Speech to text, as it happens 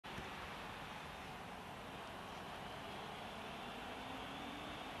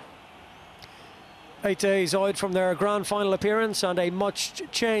8 days out from their grand final appearance, and a much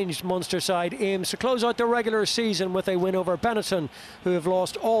changed Munster side aims to close out the regular season with a win over Benetton, who have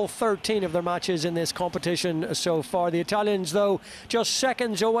lost all 13 of their matches in this competition so far. The Italians, though, just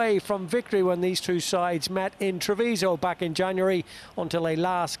seconds away from victory when these two sides met in Treviso back in January, until a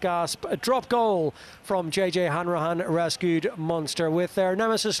last gasp drop goal from JJ Hanrahan rescued Munster. With their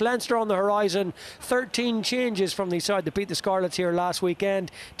nemesis Leinster on the horizon, 13 changes from the side that beat the Scarlets here last weekend.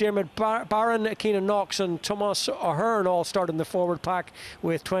 Dermot Barron, Keenan Knox and Thomas Ahern all start in the forward pack,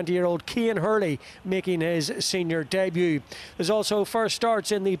 with 20-year-old Cian Hurley making his senior debut. There's also first starts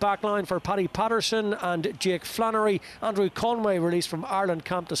in the back line for Paddy Patterson and Jake Flannery. Andrew Conway released from Ireland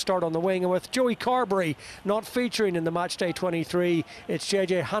camp to start on the wing, and with Joey Carberry not featuring in the matchday 23, it's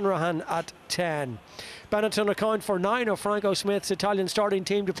JJ Hanrahan at 10. Benetton account for 9 of Franco Smith's Italian starting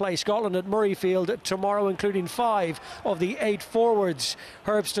team to play Scotland at Murrayfield tomorrow, including 5 of the 8 forwards.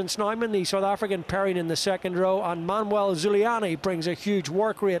 Herbston Snyman, the South African, pairing in the second row, and Manuel Zuliani brings a huge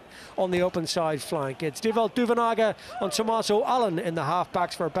work rate on the open side flank. It's Divalt Duvanaga and Tommaso Allen in the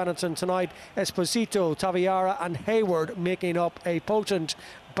half-backs for Benetton tonight. Esposito, Taviara and Hayward making up a potent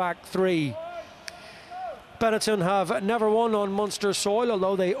back three. Benetton have never won on Munster soil,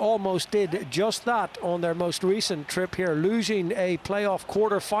 although they almost did just that on their most recent trip here, losing a playoff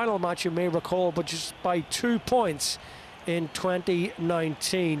quarter-final match, you may recall, but just by 2 points in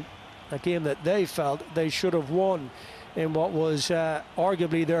 2019. A game that they felt they should have won in what was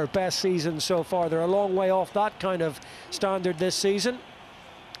arguably their best season so far. They're a long way off that kind of standard this season.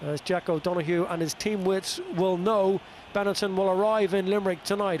 As Jack O'Donoghue and his team wits will know, Benetton will arrive in Limerick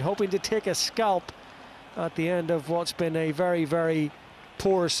tonight, hoping to take a scalp at the end of what's been a very, very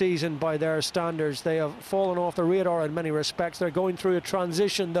poor season by their standards. They have fallen off the radar in many respects. They're going through a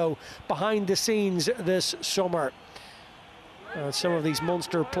transition, though, behind the scenes this summer. Some of these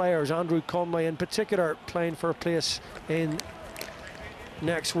Munster players, Andrew Conway in particular, playing for a place in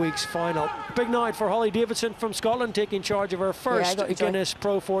next week's final. Big night for Holly Davidson from Scotland, taking charge of her first Guinness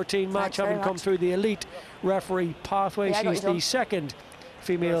Pro 14 match, having come through the elite referee pathway. She's the second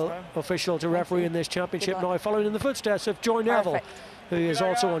female official to referee in this championship now, following in the footsteps of Joy Neville, who is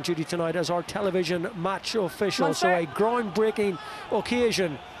also on duty tonight as our television match official. So a groundbreaking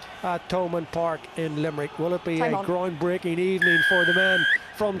occasion at Thomond Park in Limerick. Will it be a groundbreaking evening for the men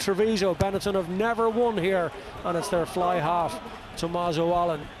from Treviso? Benetton have never won here, and it's their fly half, Tommaso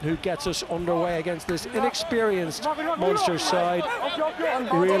Allen, who gets us underway against this inexperienced Munster side.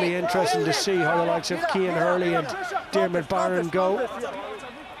 Really interesting to see how the likes of Cian Hurley and Dermot Barron go.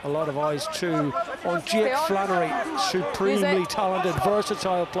 A lot of eyes too on Jake Flannery, supremely talented,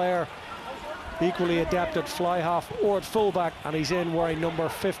 versatile player, equally adept at fly half or at fullback, and he's in wearing number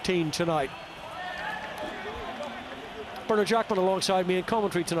 15 tonight. Bernard Jackman alongside me in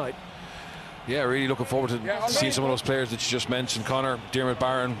commentary tonight. Yeah, really looking forward to seeing some of those players that you just mentioned, Conor. Dermot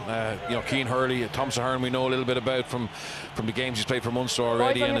Barron, Cian Hurley, Thomas Ahern we know a little bit about from the games he's played for Munster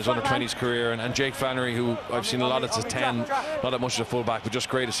already in his under-20s career, and Jake Flannery, who I've seen a lot as a 10, not that much as a full-back, but just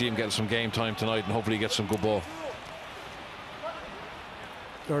great to see him get some game time tonight, and hopefully get some good ball.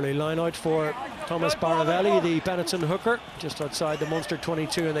 Early line out for Thomas Baravelli, the Benetton hooker, just outside the Munster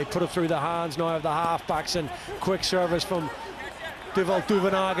 22, and they put it through the hands now of the half-backs, and quick service from Divalt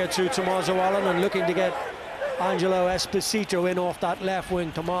Duvanaga to Tommaso Allen, and looking to get Angelo Esposito in off that left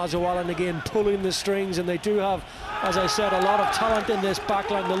wing. Tommaso Allen again pulling the strings, and they do have, as I said, a lot of talent in this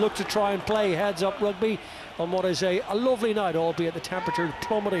backline. They look to try and play heads up rugby on what is a lovely night, albeit the temperature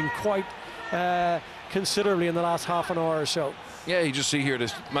plummeting quite considerably in the last half an hour or so. Yeah, you just see here, they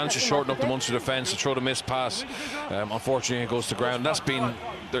managed to shorten up the Munster defence to throw the missed pass. Unfortunately, it goes to ground. That's been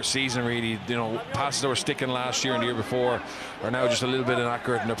their season, really. You know, passes that were sticking last year and the year before are now just a little bit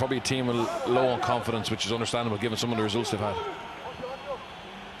inaccurate, and they're probably a team low on confidence, which is understandable given some of the results they've had.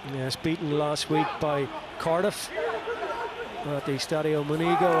 Yes, beaten last week by Cardiff at the Stadio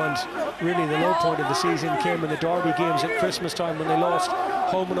Monego, and really the low point of the season came in the Derby games at Christmas time when they lost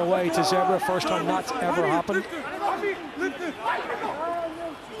home and away to Zebra. First time that's ever happened.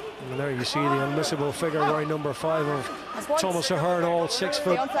 And there you see the unmissable figure wearing number 5 of Thomas Ahern, all 6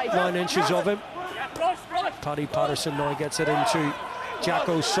 foot 9 inches of him. Paddy Patterson now gets it into Jack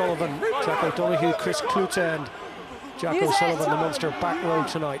O'Sullivan, Jack O'Donoghue, Chris Clute and Jack O'Sullivan, the Munster back row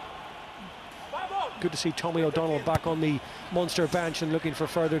tonight. Good to see Tommy O'Donnell back on the Munster bench and looking for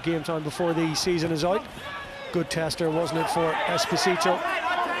further game time before the season is out. Good tester, wasn't it, for Esposito,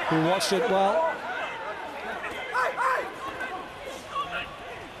 who watched it well.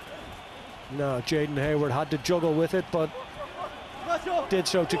 No, Jaden Hayward had to juggle with it, but did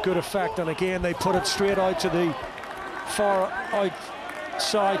so to good effect. And again, they put it straight out to the far out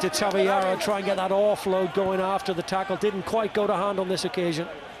side to Taviara, try and get that offload going after the tackle. Didn't quite go to hand on this occasion.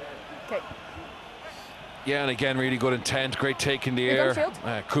 Okay. Yeah, and again, really good intent, great take in the air.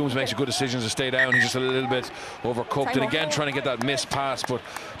 Coombs makes a good decision to stay down. He's just a little bit overcooked, and again trying to get that missed pass, but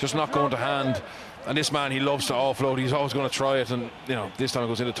just not going to hand. And this man, he loves to offload. He's always going to try it, and you know, this time it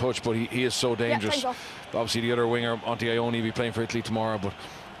goes into touch, but he is so dangerous. Obviously, the other winger, Monty Ione, will be playing for Italy tomorrow, but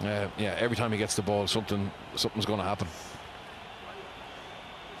yeah, every time he gets the ball, something's going to happen.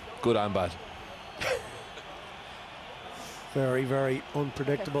 Good and bad. Very, very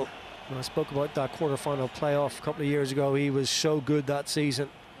unpredictable. And I spoke about that quarter-final playoff a couple of years ago. He was so good that season.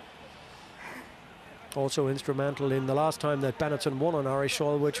 Also instrumental in the last time that Benetton won on Irish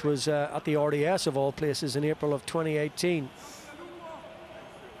soil, which was at the RDS of all places in April of 2018.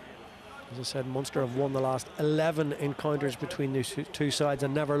 As I said, Munster have won the last 11 encounters between the two sides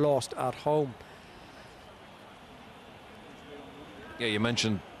and never lost at home. Yeah, you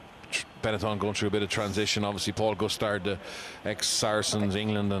mentioned Benetton going through a bit of transition. Obviously, Paul Gustard, the ex-Saracens,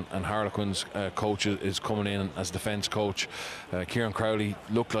 England and Harlequins coach, is coming in as defence coach. Kieran Crowley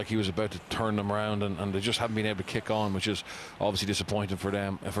looked like he was about to turn them around, and they just haven't been able to kick on, which is obviously disappointing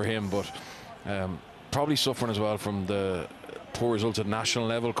for him. But probably suffering as well from the poor results at national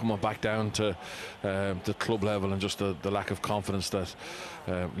level, coming back down to the club level, and just the lack of confidence that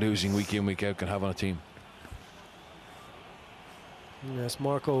losing week in, week out can have on a team. Yes,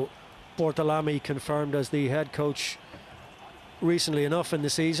 Marco Bortolami confirmed as the head coach recently enough in the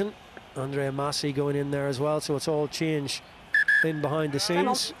season. Andrea Massi going in there as well, so it's all change in behind the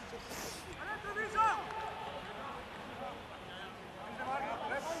scenes.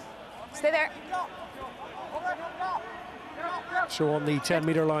 Stay there. So on the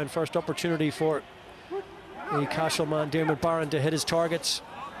 10-metre line, first opportunity for the Cashel man Dermot Barron to hit his targets.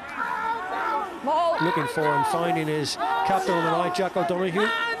 Looking for and finding his captain on the line, Jack O'Donoghue.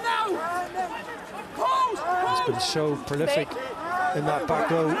 He's been so prolific in that back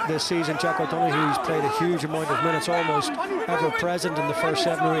row this season. Jack O'Donoghue's played a huge amount of minutes, almost ever present in the first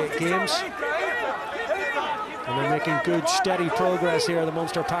 7 or 8 games. And they're making good, steady progress here. The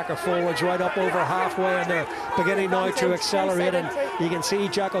Munster pack of forwards right up over halfway, and they're beginning now to accelerate. And you can see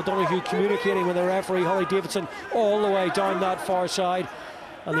Jack O'Donoghue communicating with the referee, Holly Davidson, all the way down that far side.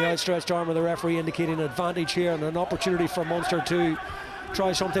 And the outstretched arm of the referee indicating an advantage here and an opportunity for Munster to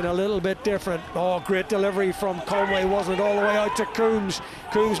try something a little bit different. Oh, great delivery from Conway, wasn't it? All the way out to Coombs.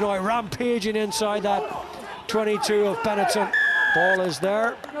 Coombs now rampaging inside that 22 of Benetton. Ball is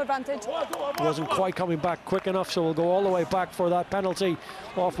there. No advantage. Wasn't quite coming back quick enough, so we'll go all the way back for that penalty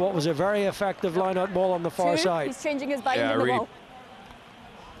off what was a very effective line-out ball on the far side. He's changing his bind in the ball.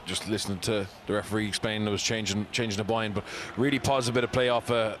 Just listening to the referee explain, it was changing the bind, but really positive bit of play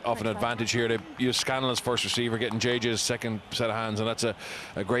off an advantage here. They used Scanlon as first receiver, getting JJ's second set of hands, and that's a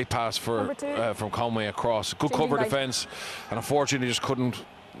great pass from Conway across. Good cover defence, and unfortunately just couldn't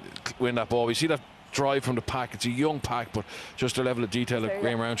win that ball. We see that drive from the pack. It's a young pack, but just the level of detail that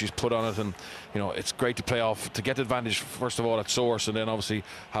Graham Roundtree's put on it, and you know, it's great to play off, to get the advantage first of all at source, and then obviously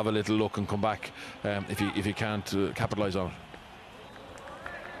have a little look and come back if you can't capitalise on it.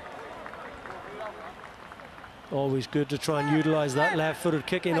 Always good to try and utilise that left-footed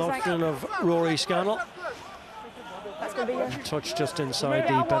kicking option of Rory Scannell. Touch just inside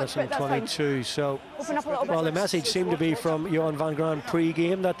the Benetton 22. So, well, the message seemed to be from Johan van Graan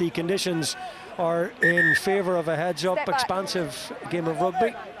pre-game that the conditions are in favour of a heads-up, expansive game of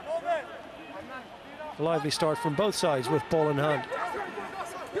rugby. A lively start from both sides with ball in hand.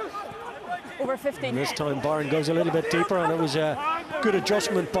 Over 15. And this time Barron goes a little bit deeper, and it was a good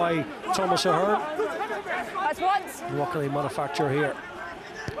adjustment by Thomas Ahern. What can he manufacture here?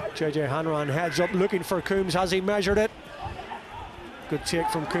 JJ Hanrahan heads up looking for Coombs. Has he measured it? Good take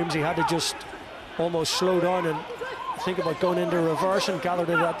from Coombs. He had to just almost slow down and think about going into reverse, and gathered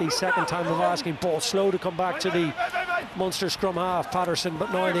it at the second time of asking. Ball slow to come back to the Munster scrum half, Patterson,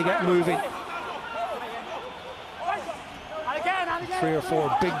 but now they get moving. 3 or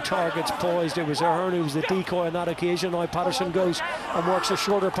 4 big targets poised. It was Ahern who was the decoy on that occasion. Now Patterson goes and works a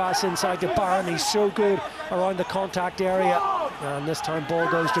shorter pass inside to Barron. He's so good around the contact area, and this time ball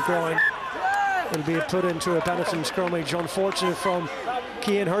goes to ground. It'll be put into a Benetton scrummage. Unfortunate from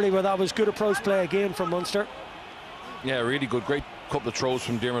Cian Hurley, but that was good approach play again from Munster. Yeah, really good. Great couple of throws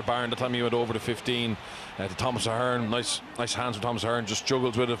from Dermot Barron. The time he went over to 15 to Thomas Ahern. Nice hands from Thomas Ahern. Just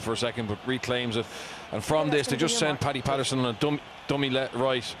juggles with it for a second, but reclaims it. And from this, they just sent Paddy Patterson on a dummy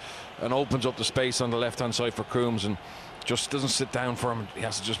right, and opens up the space on the left-hand side for Coombs, and just doesn't sit down for him. He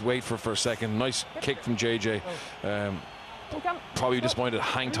has to just wait for a second. Nice kick from JJ. probably disappointed at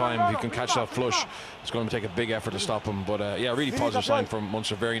hang time. If he can catch that flush, it's going to take a big effort to stop him. But yeah, really positive sign from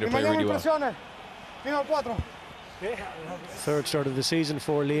Munster, varying their play really well. Third start of the season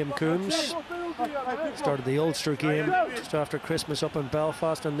for Liam Coombs. Started the Ulster game just after Christmas up in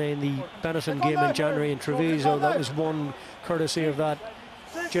Belfast, and then the Benetton game in January in Treviso. That was one courtesy of that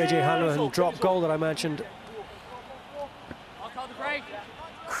JJ Hanrahan drop goal that I mentioned.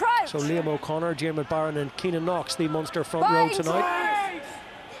 So Liam O'Connor, Diarmuid Barron and Keenan Knox, the Munster front row tonight.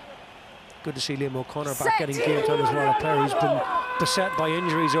 Good to see Liam O'Connor back getting game time as well. A player who's been beset by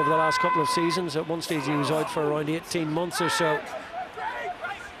injuries over the last couple of seasons. At one stage he was out for around 18 months or so.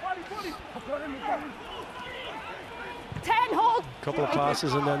 10 hold. Couple of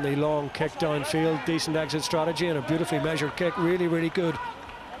passes and then the long kick downfield. Decent exit strategy and a beautifully measured kick. Really, really good.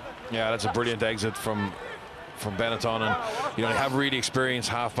 Yeah, that's a brilliant exit from Benetton, and you know, they have really experienced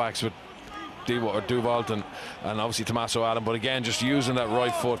halfbacks with Duvalt and obviously Tommaso Adam, but again, just using that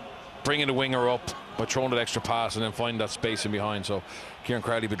right foot, bringing the winger up by throwing that extra pass and then finding that space in behind. So Kieran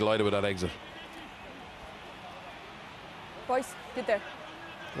Crowley be delighted with that exit. Boys, get there.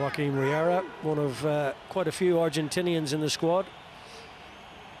 Joaquin Riera, one of quite a few Argentinians in the squad.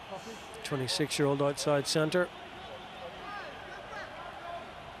 26-year-old outside centre.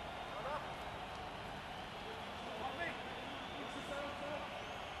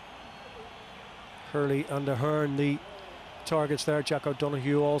 Hurley and Ahern, the targets there. Jack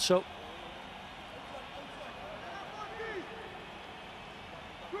O'Donoghue also.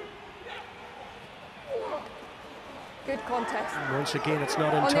 Good contest. And once again, it's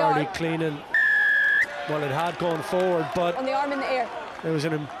not entirely clean, and well, it had gone forward, but on the arm in the air. There was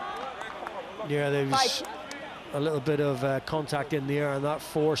there was a little bit of contact in the air, and that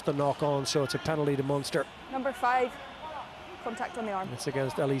forced the knock on. So it's a penalty to Munster. Number 5, contact on the arm. It's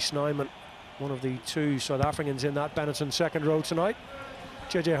against Ellie Snyman, one of the two South Africans in that Benetton second row tonight.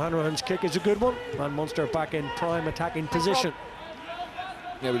 JJ Hanrahan's kick is a good one, and Munster back in prime attacking position.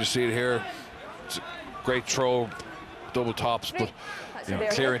 Yeah, we just see it here. It's a great throw, double tops, but you know,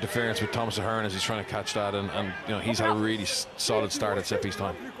 clear interference with Thomas Ahern as he's trying to catch that, and you know, he's had a really solid start at set piece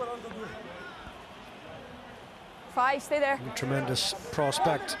time. 5, stay there. A tremendous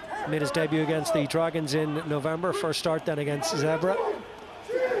prospect. Made his debut against the Dragons in November. First start then against Zebra.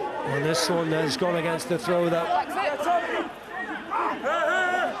 And this one has gone against the throw. That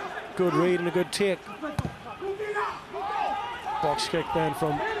good read and a good take. Box kick then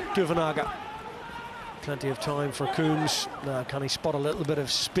from Duvanaga. Plenty of time for Coombs. Can he spot a little bit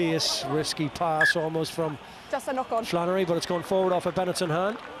of space? Risky pass almost from just a knock on Flannery, but it's gone forward off a Benetton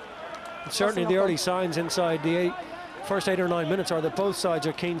hand. And certainly the early signs inside the first 8 or 9 minutes are that both sides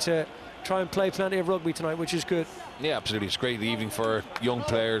are keen to try and play plenty of rugby tonight, which is good. Yeah, absolutely. It's a great evening for young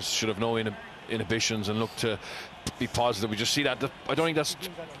players. Should have no inhibitions and look to be positive. We just see that. I don't think that's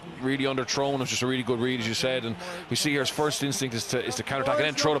really underthrown. It's just a really good read, as you said. And we see here his first instinct is to counter-attack and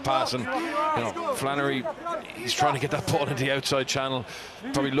then throw the pass. And you know, Flannery, he's trying to get that ball into the outside channel.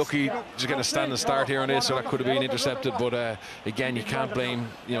 Probably lucky just getting a standing start here on this, so that could have been intercepted. But again, you can't blame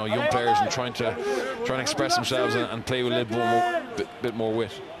young players and trying to express themselves and play with a little bit more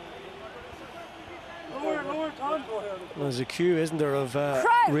wit. Well, there's a queue, isn't there, of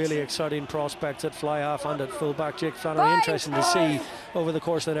really exciting prospects at fly half and at fullback. Jake Flannery, interesting to see over the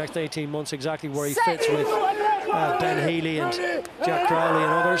course of the next 18 months exactly where he fits with Ben Healy and Jack Crowley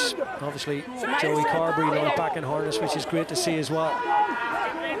and others. Obviously, Joey Carberry now back in harness, which is great to see as well.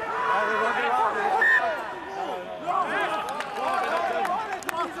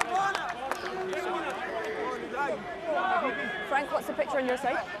 Frank, what's the picture on your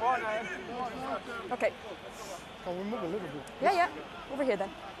side? Okay. Yeah, over here then.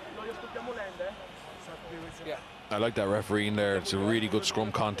 Yeah, I like that refereeing there. It's a really good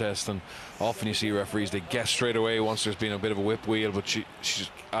scrum contest, and often you see referees, they guess straight away once there's been a bit of a whip wheel, but she's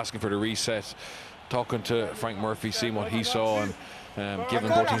asking for the reset, talking to Frank Murphy, seeing what he saw, and giving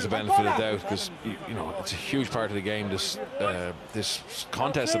both teams the benefit of the doubt, because you know, it's a huge part of the game, this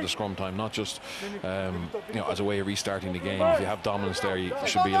contest at the scrum time, not just as a way of restarting the game. If you have dominance there, you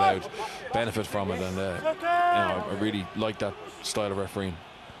should be allowed benefit from it, and I really like that style of refereeing.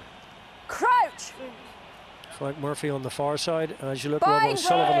 Crouch. Frank Murphy on the far side. As you look, Rob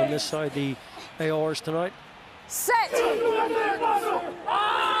O'Sullivan on this side, the ARs tonight. Set.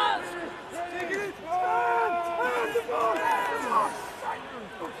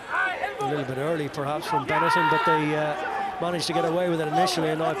 A little bit early perhaps from Benetton, but they managed to get away with it initially,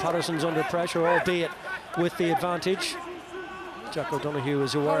 and now Patterson's under pressure, albeit with the advantage. Jack O'Donoghue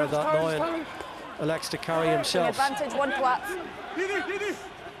is aware of that now and elects to carry himself. The advantage, one flat.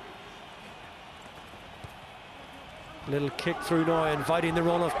 Little kick through now, inviting the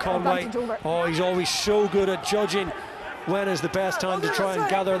run of Conway. Oh, he's always so good at judging when is the best time to try and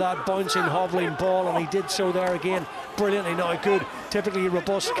gather that bouncing, hobbling ball, and he did so there again brilliantly. Now good, typically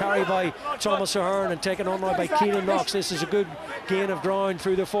robust carry by Thomas Ahern and taken on now by Keenan Knox. This is a good gain of ground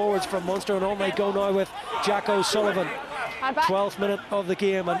through the forwards from Munster, and on they go now with Jack O'Sullivan. 12th minute of the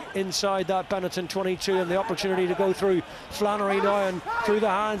game, and inside that Benetton 22, and the opportunity to go through Flannery now, and through the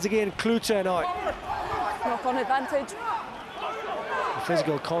hands again, Klutze now. Knock on advantage. The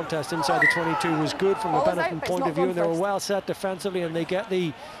physical contest inside the 22 was good from the Benetton point of view, and they were well set defensively, and they get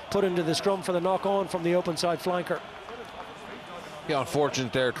the put into the scrum for the knock on from the open side flanker. Yeah,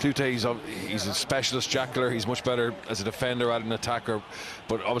 unfortunate there. Klute, he's a specialist jackler. He's much better as a defender at an attacker.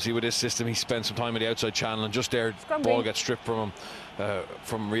 But obviously with this system, he spent some time in the outside channel, and just there, ball gets stripped from him,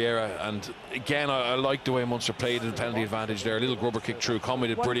 from Riera. And again, I like the way Munster played the penalty advantage there. A little grubber kick through. Conway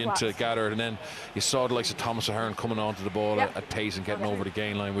did brilliant to gather it, and then you saw the likes of Thomas Ahern coming onto the ball at pace and getting over the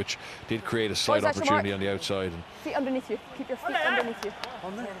gain line, which did create a slight opportunity on the outside. Feet underneath you. Keep your feet underneath you.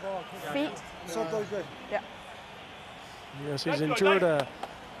 Feet. Yeah. Yes, he's endured a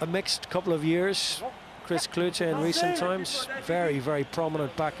mixed couple of years, Chris Klutze, in recent times. Very, very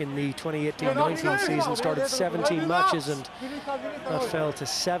prominent back in the 2018-19 season. Started 17 matches and that fell to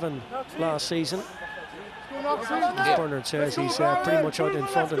 7 last season. As Bernard says, he's pretty much out in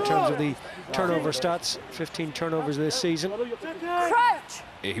front in terms of the turnover stats. 15 turnovers this season. Crouch!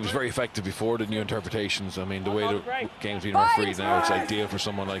 He was very effective before the new interpretations. I mean, the way the game's being refereed now, it's ideal for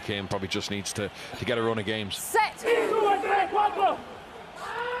someone like him. Probably just needs to get a run of games. Set! So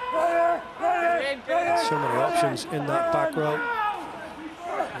many options in that back row.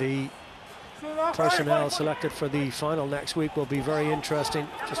 The personnel selected for the final next week will be very interesting,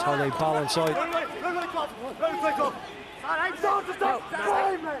 just how they balance out.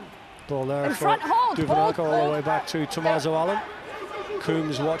 Ball there for Duvenaka all the way back to Tommaso Allen.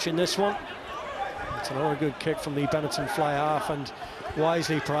 Coombs watching this one. It's another good kick from the Benetton fly half, and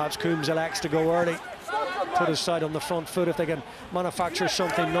wisely perhaps Coombs elects to go early. Put his side on the front foot if they can manufacture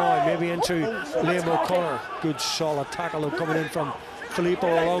something now, maybe into Liam O'Connor. Good solid tackle coming in from Filippo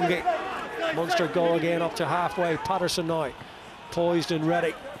Alongi. Munster go again up to halfway. Patterson now poised and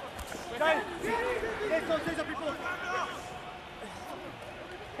ready.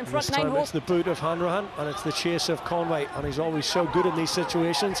 This time it's the boot of Hanrahan and it's the chase of Conway, and he's always so good in these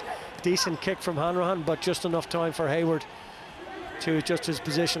situations. Decent kick from Hanrahan, but just enough time for Hayward to adjust his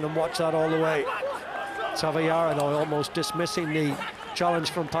position and watch that all the way. Savayara now almost dismissing the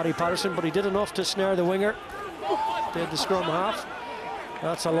challenge from Paddy Patterson, but he did enough to snare the winger. Did the scrum half.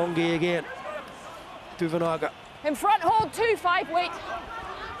 That's Alongi again. Duvenaga. In front, hold 2-5, wait.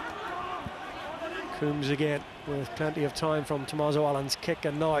 Coombs again with plenty of time from Tommaso Allen's kick,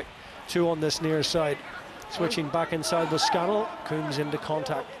 and now 2 on this near side. Switching back inside with Scannell. Coombs into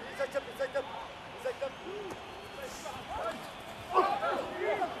contact.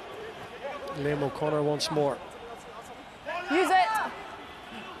 Liam O'Connor once more. Use it.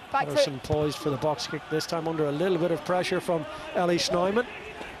 Back Patterson poised for the box kick, this time under a little bit of pressure from Ellie Schneiman,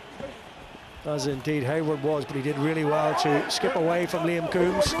 as indeed Hayward was, but he did really well to skip away from Liam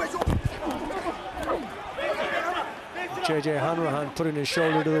Coombs. JJ Hanrahan putting his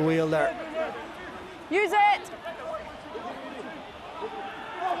shoulder to the wheel there. Use it.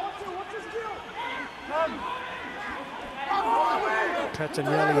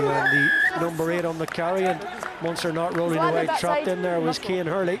 Pettinelli and the number 8 on the carry, and Munster not rolling away. Trapped in there was Cian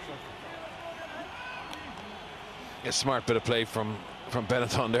Hurley. A smart bit of play from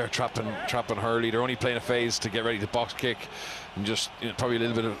Benetton there, trapping Hurley. They're only playing a phase to get ready to box kick, and just probably a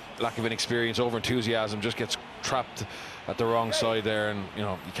little bit of lack of inexperience, over enthusiasm, just gets trapped at the wrong side there, and you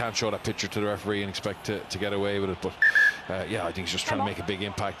can't show that picture to the referee and expect to get away with it. But yeah, I think he's just trying to make a big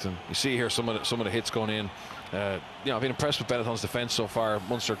impact, and you see here some of the hits going in. I've been impressed with Benetton's defence so far.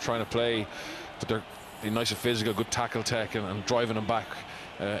 Munster trying to play, but they're being nice and physical, good tackle tech, and driving them back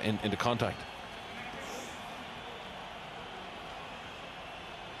into contact.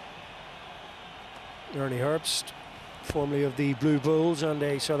 Ernie Herbst, formerly of the Blue Bulls, and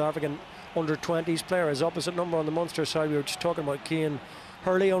a South African under-20s player. His opposite number on the Munster side, we were just talking about Cian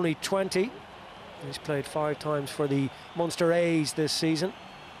Hurley, only 20. He's played 5 times for the Munster A's this season.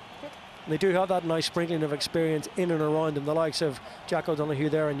 They do have that nice sprinkling of experience in and around them, the likes of Jack O'Donoghue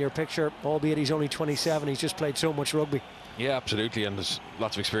there in your picture, albeit he's only 27. He's just played so much rugby. Yeah, absolutely, and there's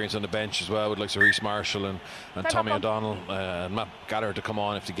lots of experience on the bench as well, with likes of Reece Marshall and Tommy O'Donnell and Matt Gallagher to come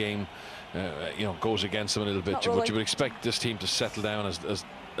on if the game goes against them a little bit. But you would expect this team to settle down as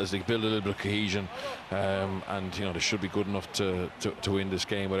as they build a little bit of cohesion, and you know, they should be good enough to win this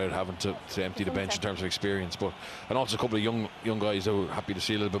game without having to empty the bench in terms of experience. But and also a couple of young guys that we're happy to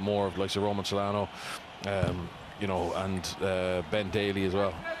see a little bit more of, like Roman Solano, you know, and Ben Daly as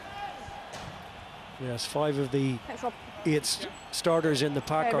well. Yes, 5 of the 8 starters in the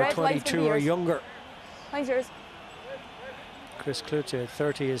pack are 22 or younger. Mine's yours. Chris Klutze,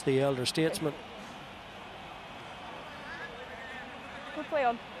 30, is the elder statesman. Good play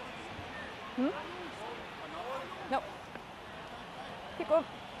on. Nope. Keep going.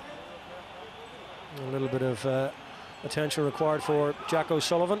 A little bit of attention required for Jack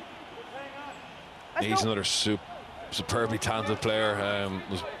O'Sullivan. He's another superbly talented player.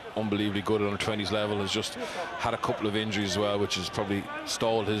 Was unbelievably good at under 20s level. Has just had a couple of injuries as well, which has probably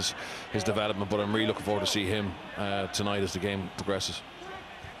stalled his development. But I'm really looking forward to see him tonight as the game progresses.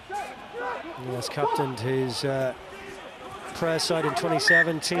 He has captained his press side in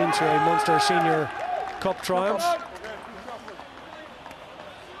 2017 to a Munster Senior Cup triumph.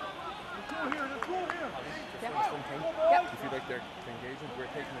 If you like their engagement, we're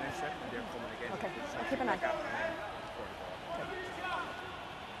taking the next set and they're coming again. Okay, I'll keep an eye.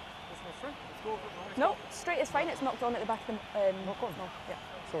 No, straight is fine. It's knocked on at the back of the. Knock on? No, yeah.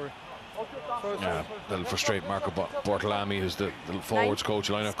 Sorry. Yeah, that'll frustrate Marco Bortolami, who's the forwards coach,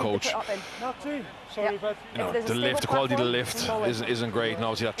 line-up coach. Sorry, but you know, the quality of the lift isn't great, and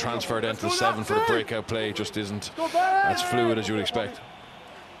obviously that transfer then to the 7 for the breakout play just isn't as fluid as you would expect.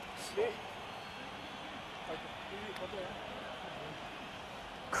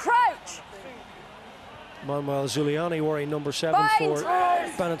 Crouch. Manuel Zuliani wearing number 7 for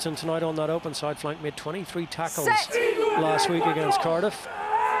Benetton tonight on that open side flank. Made 23 tackles last week against Cardiff.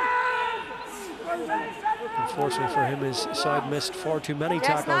 Unfortunately for him, his side missed far too many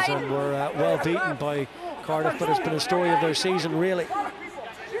tackles and were well beaten by Cardiff, but it's been a story of their season, really.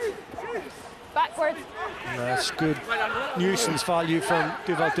 Backwards. That's good nuisance value from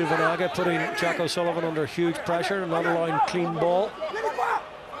Duval Duvanaga, putting Jack O'Sullivan under huge pressure. Another line clean ball.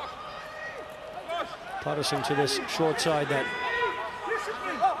 Patterson to this short side then.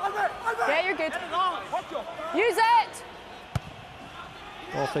 Yeah, you're good. Use it!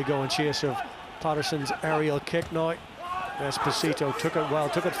 Off they go in chase of Patterson's aerial kick now. Esposito took it well,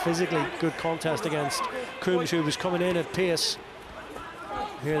 took it physically. Good contest against Coombs, who was coming in at pace.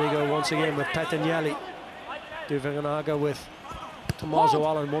 Here they go once again with Pettinelli. Duvanaga with Tommaso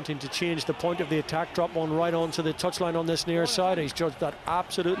Allen wanting to change the point of the attack, drop one right onto the touchline on this near side. He's judged that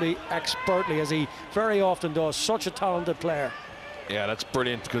absolutely expertly, as he very often does. Such a talented player. Yeah, that's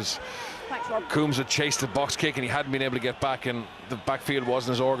brilliant, because Coombs had chased the box kick and he hadn't been able to get back, and the backfield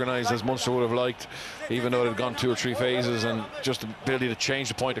wasn't as organised as Munster would have liked, even though they'd gone 2 or 3 phases, and just the ability to change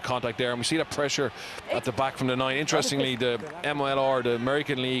the point of contact there. And we see that pressure at the back from the 9. Interestingly, the MLR, the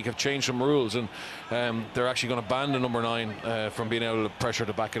American League, have changed some rules, and they're actually going to ban the number 9 from being able to pressure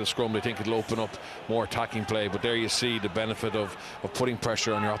the back of the scrum. They think it'll open up more attacking play, but there you see the benefit of putting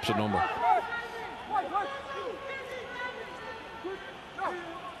pressure on your opposite number.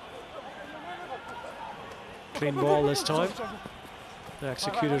 Clean ball this time,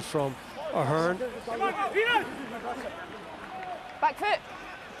 executed from Ahern. Back foot.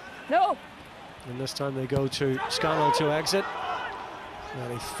 No. And this time they go to Scannell to exit,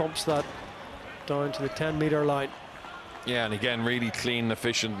 and he thumps that down to the 10-metre line. Yeah, and again, really clean,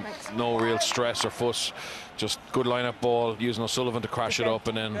 efficient, no real stress or fuss. Just good line-up ball, using O'Sullivan to crash it up,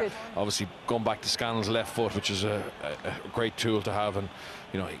 and then obviously going back to Scannell's left foot, which is a great tool to have. And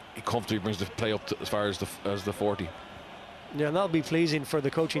you know, he comfortably brings the play up to as far as the 40. Yeah, and that'll be pleasing for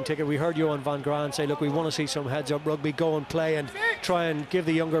the coaching ticket. We heard Johan van Graan say, look, we want to see some heads-up rugby, go and play and try and give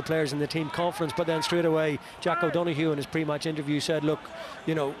the younger players in the team confidence. But then straight away, Jack O'Donoghue in his pre-match interview said, look,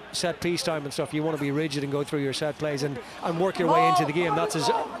 you know, set piece time and stuff, you want to be rigid and go through your set plays and work your way into the game. That's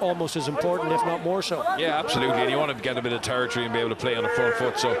almost as important, if not more so. Yeah, absolutely, and you want to get a bit of territory and be able to play on the front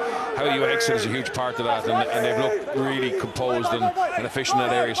foot. So how you exit is a huge part of that, and they've looked really composed and efficient in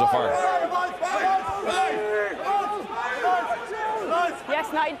that area so far.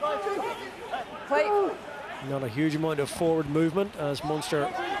 Yes, 9. Play. Not a huge amount of forward movement as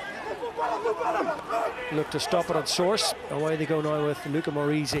Munster look to stop it at source. Away they go now with Luca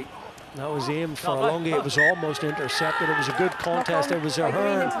Morisi. That was aimed for Alongi. It was almost intercepted. It was a good contest. It was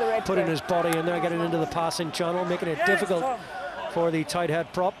Ahern putting his body in there, getting into the passing channel, making it difficult for the tight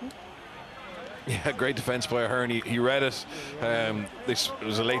head prop. Yeah, great defence by Ahern. He read it. This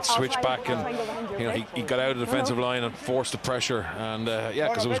was a late switch back, and you know, he got out of the defensive line and forced the pressure. And yeah,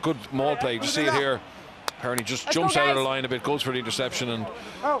 because it was good maul play. You see it here. Herney just jumps out of the line a bit, goes for the interception, and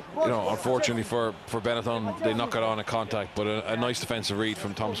you know, unfortunately for Benetton, they knock it on at contact. But a nice defensive read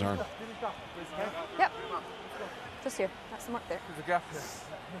from Thomas Ahern. Yep. Just here. That's the mark there.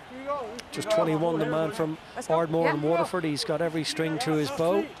 Just 21, the man from Ardmore and Waterford. He's got every string to his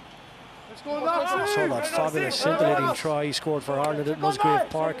bow. I saw that fabulous scintillating try he scored for Ireland at Musgrave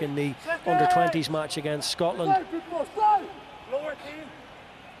Park in the under-20s match against Scotland.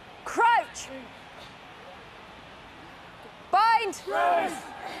 Crouch. Bind.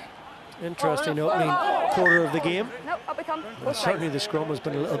 Interesting opening quarter of the game. No, up we come. Certainly the scrum has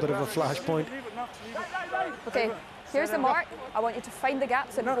been a little bit of a flashpoint. Okay, here's the mark. I want you to find the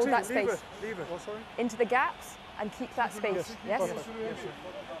gaps and hold that space. Into the gaps and keep that space. Yes?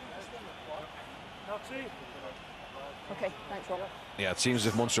 Okay, thanks, Robert. Yeah, it seems as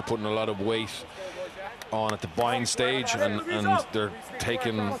if Munster putting a lot of weight on at the bind stage, and they're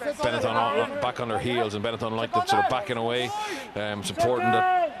taking Benetton back on their heels, and Benetton like that sort of backing away. It's important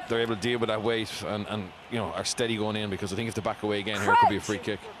that they're able to deal with that weight and you know, are steady going in, because I think if they back away again here, it could be a free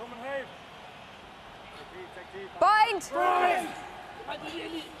kick. Bind.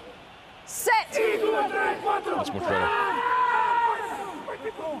 Set. That's much better.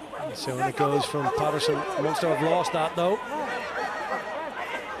 So when it goes from Patterson, Munster have lost that though.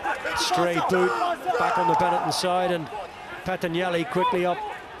 Straight boot back on the Benetton side, and Pettinelli quickly up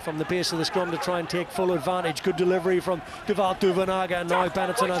from the base of the scrum to try and take full advantage. Good delivery from Duval Duvanaga, and now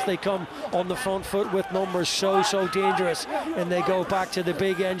Benetton, as they come on the front foot with numbers so dangerous, and they go back to the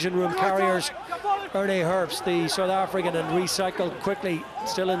big engine room carriers. Erne Herbst, the South African, and recycled quickly,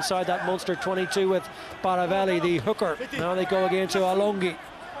 still inside that Munster 22 with Baravelli, the hooker. Now they go again to Alongi.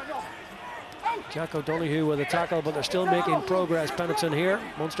 Jack O'Donoghue with a tackle, but they're still making progress. Benetton here.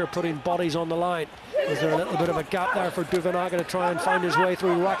 Munster putting bodies on the line. Is there a little bit of a gap there for Duvanaga to try and find his way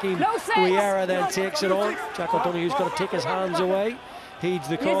through? Joaquim Guerra then takes it on. Jack O'Donoghue's got to take his hands away. Heeds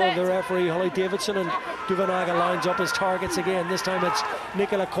the call of the referee, Holly Davidson, and Duvanaga lines up his targets again. This time it's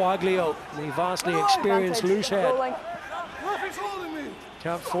Nicola Quaglio, the vastly experienced loose head.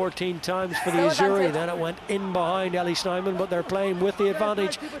 Tapped 14 times for the Azzurri, then it went in behind Ellie Snyman, but they're playing with the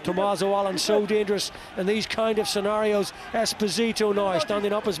advantage. Tommaso Allen so dangerous in these kind of scenarios. Esposito now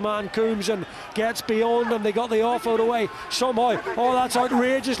standing up as man Coombs and gets beyond them. They got the offload away somehow. Oh, that's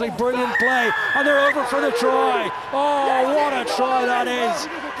outrageously brilliant play, and they're over for the try. Oh, what a try that is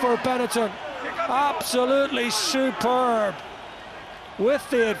for Benetton. Absolutely superb with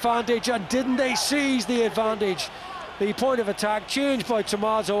the advantage, and didn't they seize the advantage? The point of attack changed by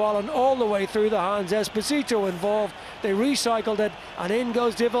Tommaso Allen all the way through the hands. Esposito involved. They recycled it, and in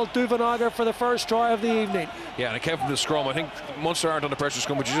goes Duvanaga for the first try of the evening. Yeah, and it came from the scrum. I think Munster aren't under pressure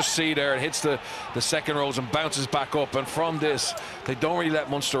scrum, but you just see there it hits the second rows and bounces back up. And from this, they don't really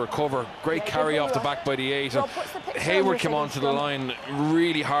let Munster recover. Great carry off the back by the 8. And Hayward came onto the line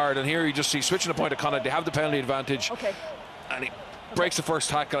really hard, and here you just see switching the point of contact. They have the penalty advantage, and he breaks the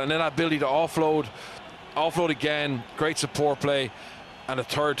first tackle, and then that ability to offload again, great support play, and a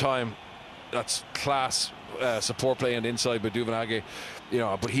third time, that's class support play on the inside by Duvanaga. You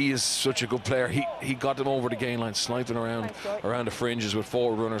know, but he is such a good player. He got them over the gain line, sniping around the fringes with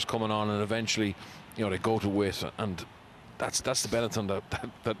forward runners coming on, and eventually, you know, they go to wit, and that's the Benetton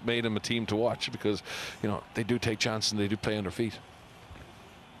that made him a team to watch, because you know they do take chances and they do play on their feet.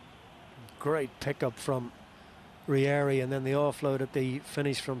 Great pickup from Rieri, and then the offload at the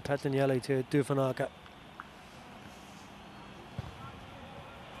finish from Pettinelli to Duvanaga.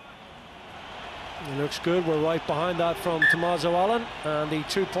 It looks good. We're right behind that from Tommaso Allen, and the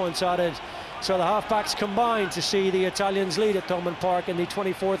 2 points added. So the halfbacks combined to see the Italians lead at Thomond Park in the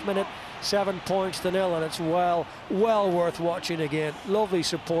 24th minute, 7 points to 0, and it's well worth watching again. Lovely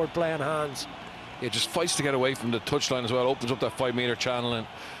support play and hands. Yeah, just fights to get away from the touchline as well. Opens up that 5-metre channel,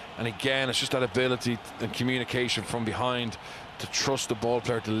 and again, it's just that ability and communication from behind to trust the ball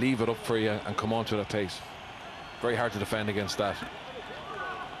player to leave it up for you and come on to that pace. Very hard to defend against that.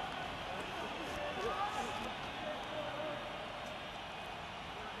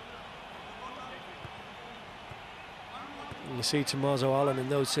 You see Tommaso Allen in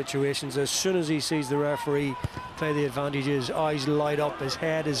those situations, as soon as he sees the referee play the advantages, eyes light up, his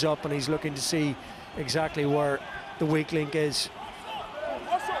head is up, and he's looking to see exactly where the weak link is.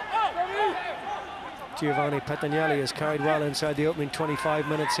 Giovanni Pettinelli has carried well inside the opening 25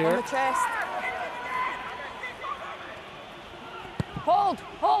 minutes here. On the chest. Hold.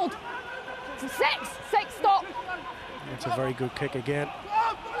 6, stop. That's a very good kick again.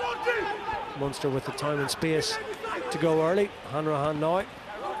 Munster with the time and space to go early. Hanrahan now. And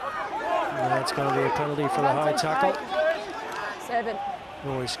that's going to be a penalty for the high tackle. 7.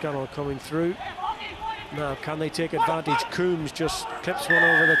 Rory Scannell coming through. Now, can they take advantage? Coombs just clips one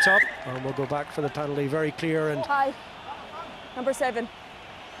over the top, and we'll go back for the penalty. Very clear. And high. Number 7.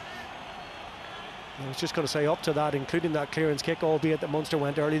 I was just going to say, up to that, including that clearance kick, albeit that Munster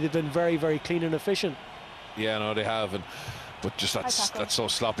went early, they've been very, very clean and efficient. Yeah, no, they have. But just that's so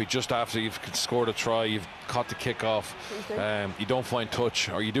sloppy. Just after you've scored a try, you've caught the kick off. You don't find touch,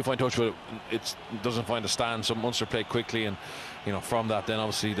 or you do find touch, but it doesn't find a stand. So Munster play quickly, and from that, then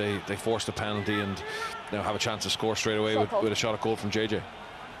obviously they force the penalty and have a chance to score straight away with a shot at goal from JJ.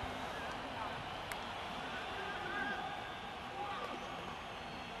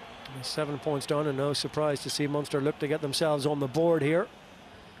 And 7 points down, and no surprise to see Munster look to get themselves on the board here.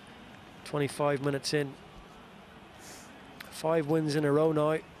 25 minutes in. 5 wins in a row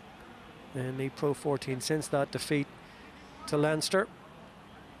now in the Pro 14 since that defeat to Leinster.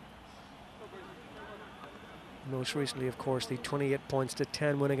 Most recently, of course, the 28 points to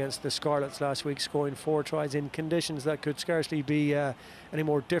 10 win against the Scarlets last week, scoring 4 tries in conditions that could scarcely be any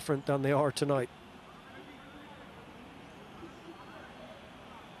more different than they are tonight.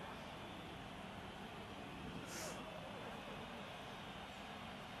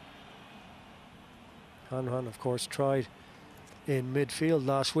 Hanrahan, of course, tried in midfield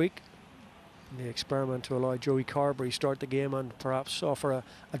last week in the experiment to allow Joey Carberry start the game and perhaps offer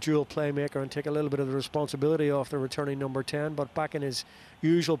a dual playmaker and take a little bit of the responsibility off the returning number 10, but back in his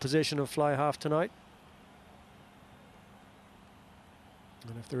usual position of fly half tonight.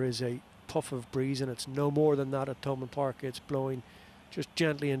 And if there is a puff of breeze, and it's no more than that at Thomond Park, it's blowing just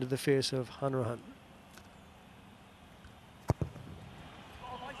gently into the face of Hanrahan.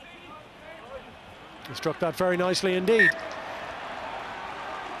 He struck that very nicely indeed.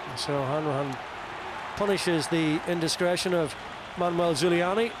 So Hanrahan punishes the indiscretion of Manuel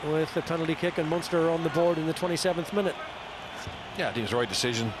Zuliani with the penalty kick, and Munster on the board in the 27th minute. Yeah, I think it's the right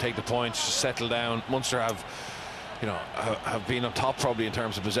decision. Take the points, settle down. Munster have been on top probably in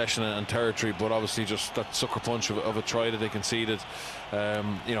terms of possession and territory, but obviously just that sucker punch of a try that they conceded.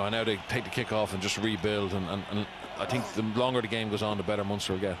 And now they take the kick off and just rebuild. And I think the longer the game goes on, the better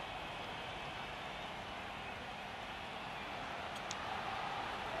Munster will get.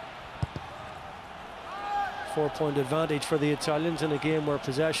 Four-point advantage for the Italians in a game where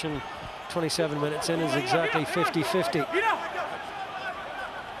possession 27 minutes in is exactly 50-50.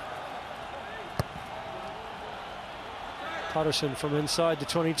 Patterson from inside the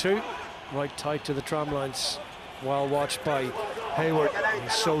 22, right tight to the tram lines, well watched by Hayward.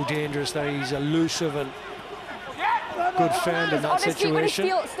 He's so dangerous there. He's elusive and good fend in that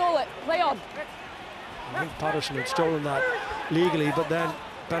situation. Stole it. Play on. I think Patterson had stolen that legally, but then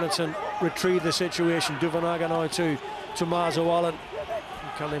Benetton retrieved the situation. Duvanaga now to Mazo Allen.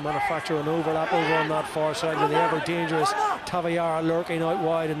 Can they manufacture an overlap over on that far side with the ever dangerous Taviara lurking out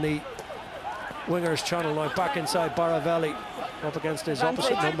wide in the winger's channel? Now back inside Baravelli, up against his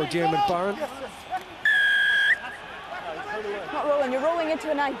opposite number, Diarmuid Barron. Not rolling, you're rolling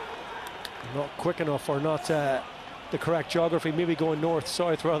into a 9. Not quick enough, or not the correct geography, maybe going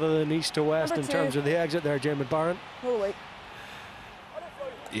north-south rather than east to west in terms of the exit there, Diarmuid Barron. Roll away.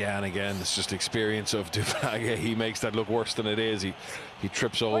 Yeah, and again, it's just experience of Duvanaga. He makes that look worse than it is. He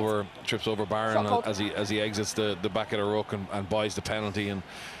trips over Barron as he exits the back of the ruck and buys the penalty. And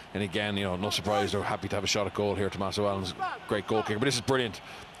again, no surprise, they're happy to have a shot at goal here. Tommaso Allen's great goal kicker, but this is brilliant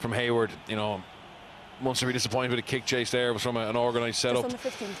from Hayward. Munster be disappointed with a kick chase there. It was from an organised setup.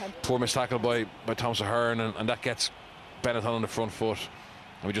 Poor missed tackle by Thomas Ahern, and that gets Benetton on the front foot.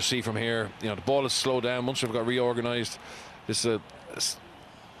 And we just see from here, the ball is slowed down. Munster have got reorganised. This is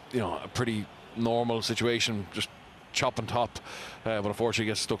a pretty normal situation, just chop and top, but unfortunately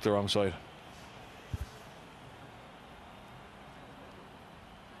gets stuck the wrong side.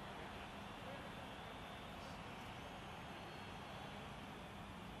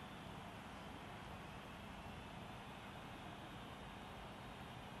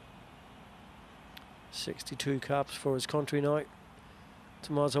 .62 caps for his country now,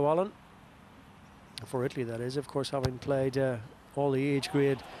 Tommaso Allen. For Italy, that is, of course, having played all the age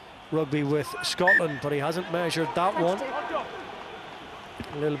grade rugby with Scotland, but he hasn't measured that one.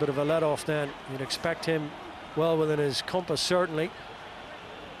 A little bit of a let-off then. You'd expect him well within his compass, certainly.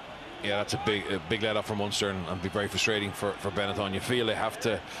 Yeah, that's a big let-off for Munster, and be very frustrating for Benetton. You feel they have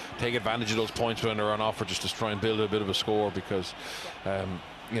to take advantage of those points when they're on offer, just to try and build a bit of a score, because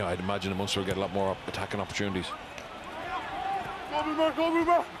I'd imagine that Munster will get a lot more attacking opportunities.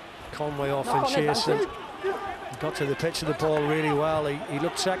 Conway off in chase and got to the pitch of the ball really well. He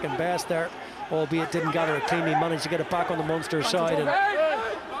looked second best there, albeit didn't gather it clean. He managed to get it back on the Munster side, and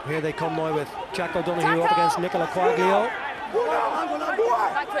here they come now with Jack O'Donoghue up against Nicola Quaglio.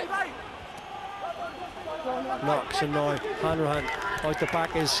 knocks, and now Hanrahan out the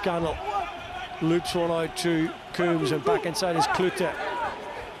back is Scannell. Loops one out to Coombs, and back inside is Klute.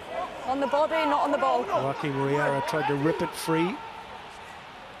 On the body, not on the ball. Joaquim Riera tried to rip it free.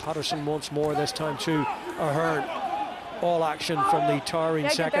 Patterson once more, this time to Ahern. All action from the towering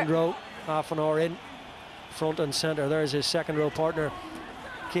second row. Half an hour in, front and centre. There's his second row partner,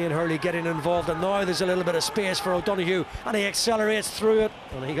 Cian Hurley, getting involved, and now there's a little bit of space for O'Donoghue, and he accelerates through it,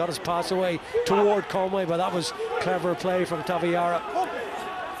 and he got his pass away toward Conway, but that was clever play from Taviara.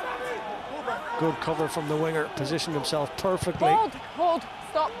 Good cover from the winger, positioned himself perfectly. Hold,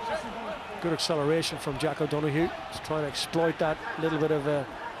 stop. Good acceleration from Jack O'Donoghue. He's trying to exploit that little bit of a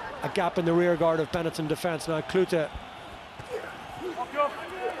gap in the rear guard of Benetton defence. Now Klute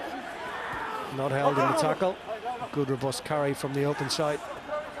not held in the tackle. Good robust carry from the open side.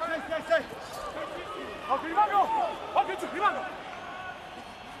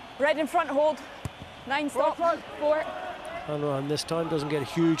 Red in front, hold. 9, stop. 4. And this time doesn't get a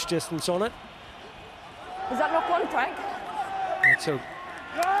huge distance on it. Is that knock on, Frank? So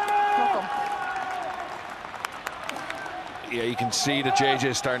Knock on. Yeah, you can see that JJ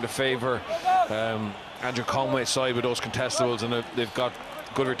is starting to favour Andrew Conway's side with those contestables, and they've got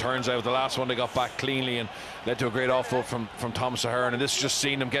good returns out. The last one they got back cleanly and led to a great off-ball from Thomas Ahern, and this is just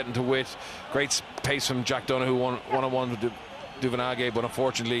seeing them getting to width. Great pace from Jack Donoghue one-on-one with Duvenage, but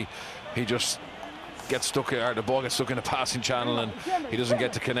unfortunately he just gets stuck, or the ball gets stuck in the passing channel, and he doesn't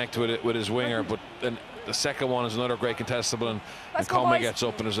get to connect with it with his winger. But then the second one is another great contestable, and Conway gets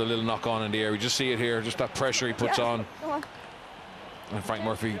up and there's a little knock on in the air. You just see it here, just that pressure he puts on. And Frank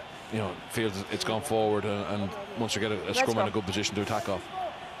Murphy, you know, feels it's gone forward, and Munster get a scrum in a good position to attack off.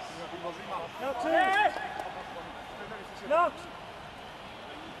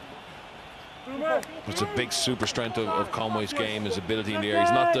 It's a big super strength of Conway's game, his ability in the air. He's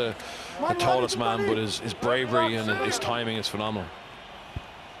not the tallest man, but his bravery and his timing is phenomenal.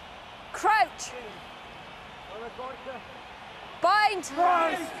 Crouch. Bind.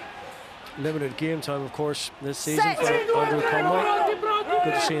 limited game time, of course, this season for Andrew Conway.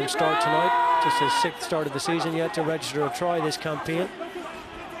 Good to see him start tonight. Just his 6th start of the season yet to register a try this campaign.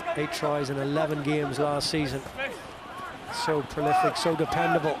 8 tries in 11 games last season. So prolific, so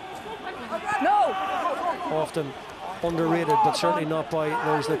dependable. No. Often underrated, but certainly not by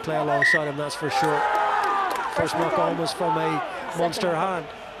those that play alongside him, that's for sure. First knock on was from a Munster hand.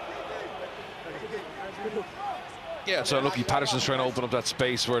 Yeah, so lucky Patterson's trying to open up that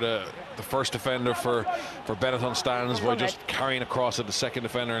space where the first defender for Benetton stands by just carrying across at the second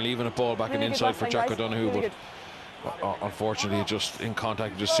defender and leaving a ball back in inside for Jack O'Donoghue. But unfortunately, just in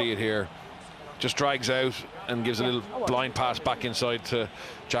contact, you just see it here. Just drags out and gives a little blind pass back inside to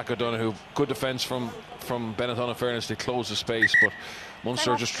Jack O'Donoghue. Good defence from Benetton, in fairness, they close the space, but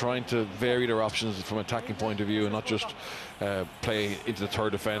Munster just trying to vary their options from an attacking point of view and not just play into the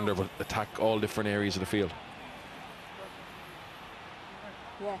third defender, but attack all different areas of the field.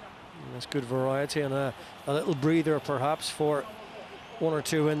 Yeah. That's good variety and a little breather perhaps for 1 or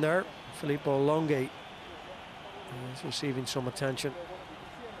 2 in there. Filippo Longue is receiving some attention.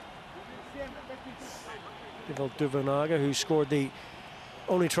 Duvenage, who scored the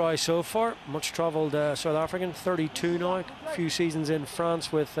only try so far, much travelled South African, 32 now, a few seasons in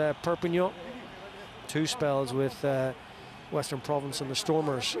France with Perpignan, 2 spells with Western Province and the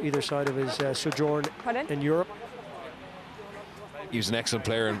Stormers, either side of his sojourn in Europe. He was an excellent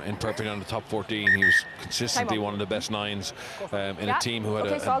player in Perpignan in the top 14. He was consistently one of the best 9s in a team who had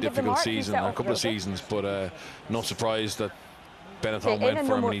a difficult season, a couple of seasons, but no surprise that Benetton went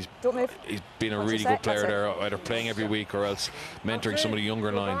for him, and he's been a really good player there, either playing every week or else mentoring some of the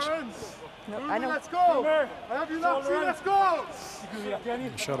younger 9s. I know. Let's go! Let's go!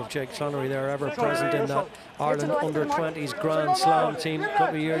 A shot of Jake Flannery there, ever present in that Ireland under-20s Grand Slam team a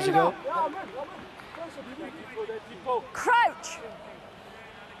couple of years ago. Crouch.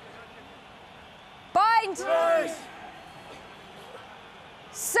 Bind.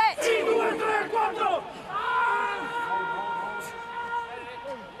 Set.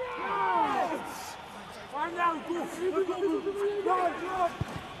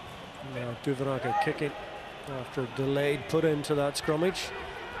 Now Duvenage kicking after delayed put into that scrummage.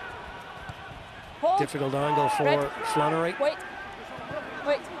 Hold. Difficult angle for Flannery. Wait.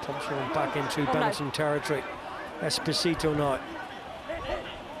 Pumps one back into Benetton territory. Esposito now.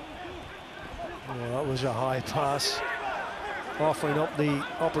 Oh, that was a high pass, offering up the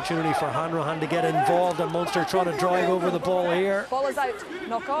opportunity for Hanrahan to get involved, and Munster trying to drive over the ball here. Ball is out.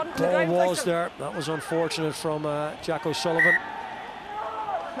 Knock on. Ball was there. That was unfortunate from Jack O'Sullivan.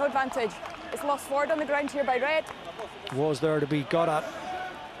 No advantage. It's lost forward on the ground here by Red. Was there to be got at.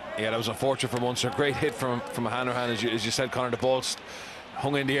 Yeah, that was unfortunate for Munster. Great hit from Hanrahan, as you said, Conor. The ball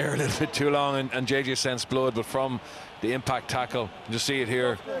hung in the air a little bit too long, and JJ sensed blood, but from the impact tackle, you just see it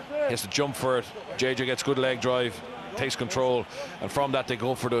here. He has to jump for it. JJ gets good leg drive, takes control, and from that they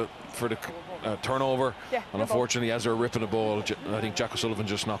go for the turnover. Yeah, and unfortunately, as they're ripping the ball, I think Jack O'Sullivan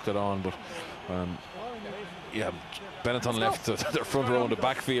just knocked it on. But yeah, Benetton left their front row in the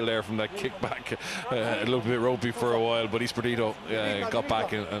backfield there from that kick back. It looked a bit ropey for a while, but Esposito got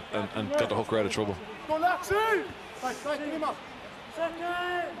back and got the hooker out of trouble.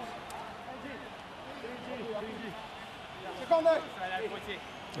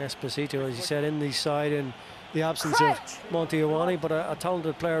 Esposito, as you said, in the side in the absence of Monty Ioane, but a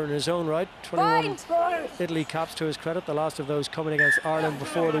talented player in his own right. 21 Italy caps to his credit, the last of those coming against Ireland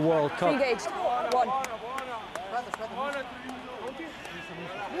before the World Cup. Engaged. 1.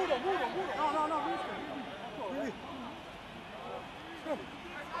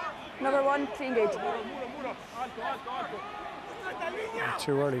 Number 1, pre-engaged.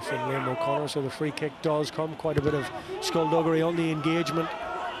 Too early for Liam O'Connor, so the free kick does come. Quite a bit of skullduggery on the engagement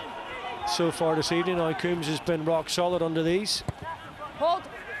so far this evening. Now Coombs has been rock solid under these. Hold.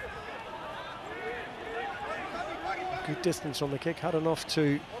 Good distance on the kick, had enough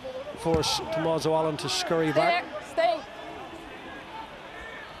to force Tommaso Allen to scurry back. Stay.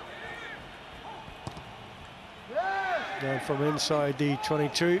 Down from inside the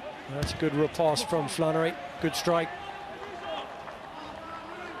 22. That's a good riposte from Flannery. Good strike.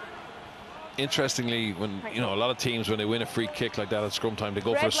 Interestingly, when a lot of teams, when they win a free kick like that at scrum time, they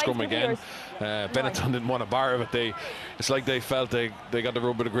go for a scrum again. Benetton didn't want a bar of it. It's like they felt they got the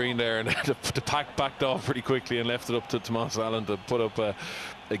rub of the green there, and the pack backed off pretty quickly and left it up to Tommaso Allen to put up a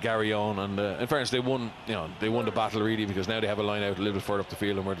Gary on. And in fairness, they won. They won the battle really, because now they have a line out a little bit further up the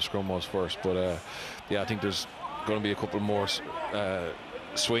field than where the scrum was first. But yeah, I think there's going to be a couple more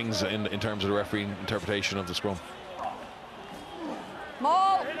swings in terms of the referee interpretation of the scrum.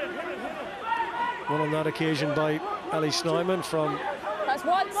 Maul. One on that occasion by Ellie Snyman from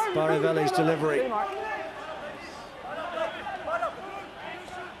Baravelli's delivery.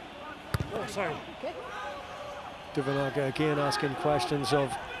 Oh, sorry. Okay. Divanaga again asking questions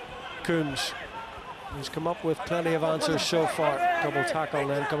of Coombs, who's come up with plenty of answers so far. Double tackle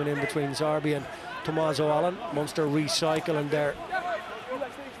then coming in between Zarbi and Tommaso Allen. Munster recycling there.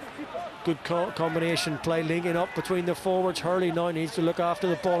 Good combination play, linking up between the forwards. Hurley now needs to look after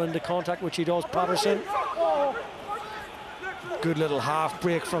the ball into contact, which he does. Patterson. Good little half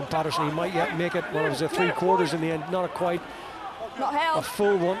break from Patterson. He might yet make it. Well, it was a 3/4 in the end, not quite a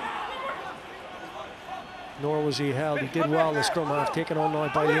full one. Nor was he held. He did well, the scrum half, taken on now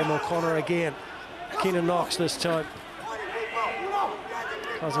by Liam O'Connor again. Keenan Knox this time.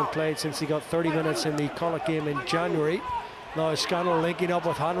 Hasn't played since he got 30 minutes in the Connacht game in January. Now Scannell linking up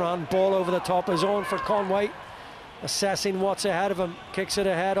with Hanrahan. Ball over the top is on for Conway. Assessing what's ahead of him. Kicks it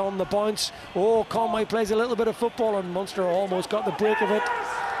ahead on the bounce. Oh, Conway plays a little bit of football, and Munster almost got the break of it.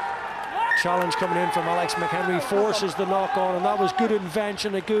 Challenge coming in from Alex McHenry. Forces the knock on, and that was good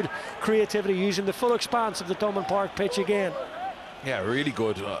invention, a good creativity, using the full expanse of the Thomond Park pitch again. Yeah, really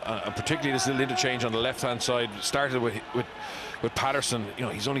good, and particularly this little interchange on the left-hand side. Started with Patterson.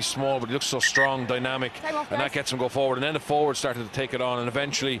 He's only small, but he looks so strong, dynamic, and that gets him go forward. And then the forward started to take it on, and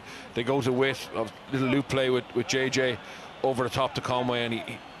eventually they go to width of little loop play with JJ over the top to Conway, and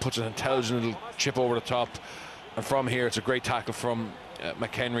he puts an intelligent little chip over the top. And from here, it's a great tackle from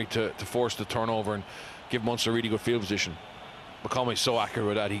McHenry to force the turnover and give Munster a really good field position. But Conway's so accurate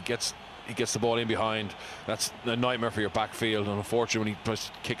with that. He gets the ball in behind. That's a nightmare for your backfield, and unfortunately when he tries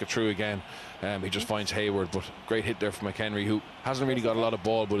to kick it through again, he just finds Hayward. But great hit there from McHenry, who hasn't really got a lot of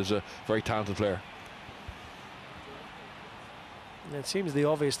ball but is a very talented player. It seems the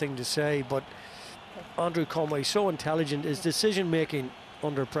obvious thing to say, but Andrew Conway, so intelligent. His decision making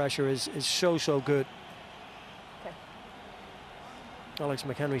under pressure is so good. Okay. Alex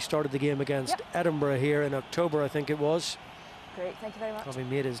McHenry started the game against Edinburgh here in October, I think it was. Great, thank you very much. Having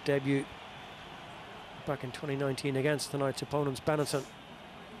made his debut back in 2019 against tonight's opponents, Benetton.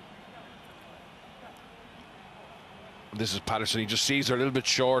 This is Patterson. He just sees her a little bit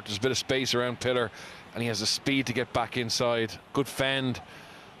short. There's a bit of space around Pillar, and he has the speed to get back inside. Good fend,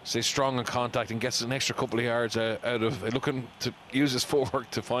 stays strong in contact, and gets an extra couple of yards out of it. Looking to use his footwork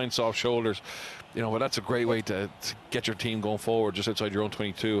to find soft shoulders. But that's a great way to get your team going forward just outside your own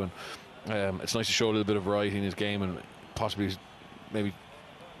 22. And it's nice to show a little bit of variety in his game, and possibly maybe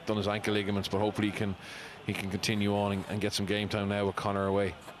done his ankle ligaments, but hopefully he can continue on and get some game time now with Connor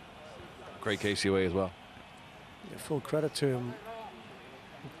away. Great Casey away as well. Yeah, full credit to him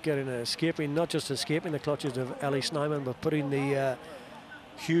getting escaping, not just escaping the clutches of Ellie Snyman, but putting the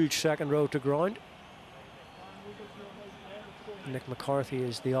huge second row to ground. Nick McCarthy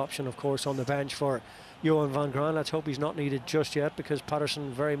is the option, of course, on the bench for Johan van Graan. Let's hope he's not needed just yet, because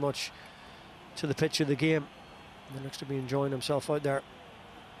Patterson very much to the pitch of the game. He looks to be enjoying himself out there.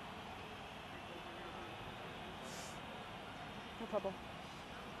 No problem.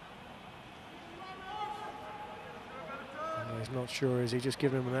 He's not sure. Is he just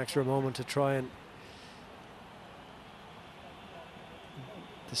giving him an extra moment to try and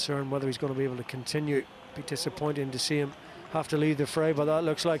discern whether he's going to be able to continue? Be disappointing to see him have to leave the fray, but that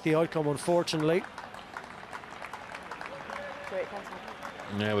looks like the outcome, unfortunately. Great passing.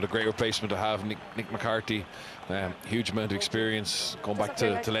 Yeah, with a great replacement to have, Nick McCarthy. Huge amount of experience going back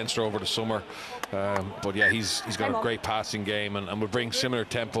to Leinster over the summer. But yeah, he's got a great passing game and will bring similar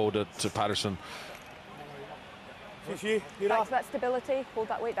tempo to Patterson. Back to that stability, hold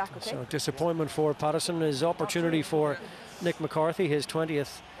that weight back, okay? So disappointment for Patterson. His opportunity for Nick McCarthy, his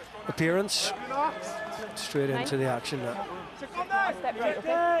 20th appearance. Straight into the action now. Step right,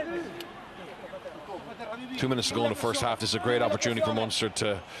 okay? 2 minutes to go in the first half. This is a great opportunity for Munster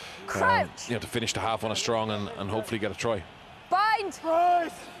to to finish the half on a strong and hopefully get a try. Bind!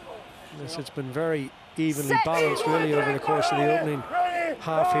 Yes, it's been very evenly balanced really over the course of the opening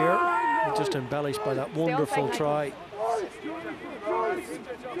half here. Just embellished by that wonderful try.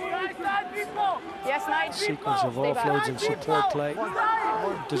 Yes, nice. Sequence of offloads and support play.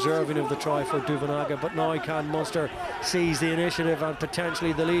 Deserving of the try for Duvanaga, but now can Munster seize the initiative and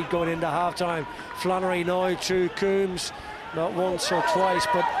potentially the lead going into half-time. Flannery now to Coombs, not once or twice,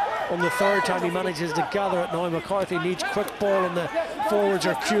 but on the third time he manages to gather it. Now McCarthy needs quick ball and the forwards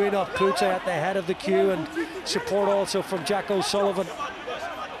are queuing up. Klute at the head of the queue and support also from Jack O'Sullivan.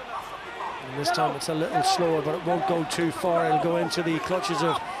 And this time it's a little slower, but it won't go too far. It'll go into the clutches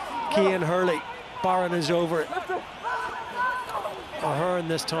of Cian Hurley. Barron is over it. Ahern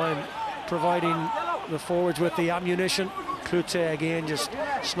this time providing the forwards with the ammunition. Klute again just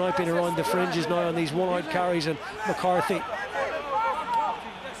sniping around the fringes now on these one-out carries, and McCarthy.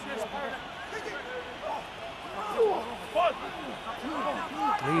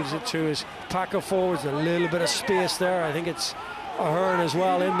 Leaves it to his pack of forwards. A little bit of space there. I think it's Ahern as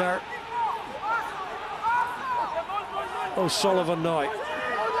well in there. O'Sullivan now.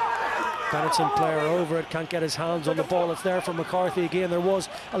 Benetton player over it, can't get his hands on the ball. It's there for McCarthy again. There was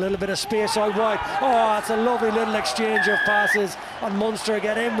a little bit of space out wide. Oh, it's a lovely little exchange of passes, and Munster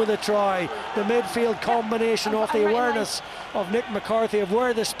get in with a try. The midfield combination off the awareness of Nick McCarthy of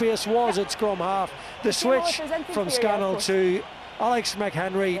where the space was at scrum half. The switch from Scannell to Alex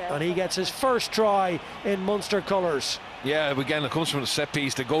McHenry, and he gets his first try in Munster colours. Yeah, again, it comes from the set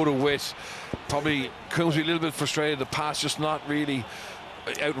piece. They go to wit. Probably Coombs be a little bit frustrated. The pass just not really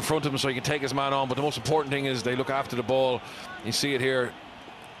out in front of him so he can take his man on, but the most important thing is they look after the ball. You see it here,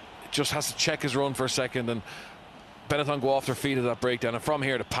 just has to check his run for a second, and Benetton go off their feet at that breakdown, and from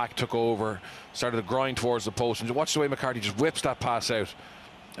here the pack took over, started to grind towards the post, and watch the way McCarthy just whips that pass out.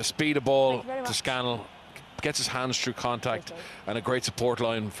 A speed of ball to Scannell, gets his hands through contact, and a great support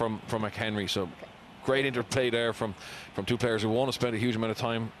line from McHenry. So great interplay there from two players who won't have spent a huge amount of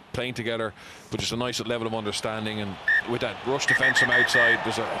time playing together, but just a nice level of understanding. And with that rush defence from outside,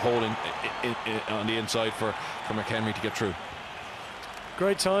 there's a hole on the inside for McHenry to get through.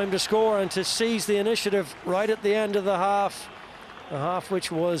 Great time to score and to seize the initiative right at the end of the half. A half which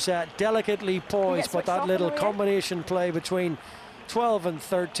was delicately poised, but that little combination play between 12 and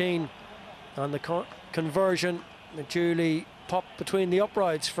 13 and the conversion, the duly popped between the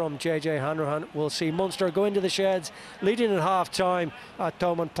uprights from JJ Hanrahan. We'll see Munster go into the sheds, leading at half-time at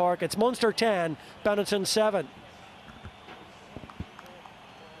Thomond Park. It's Munster 10, Benetton 7.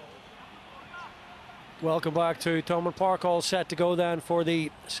 Welcome back to Thomond Park, all set to go then for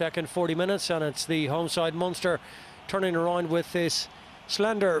the second 40 minutes, and it's the home side Munster turning around with this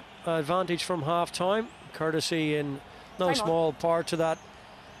slender advantage from half-time, courtesy in no small part to that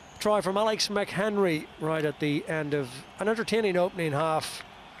try from Alex McHenry right at the end of an entertaining opening half,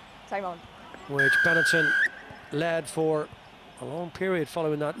 which Benetton led for a long period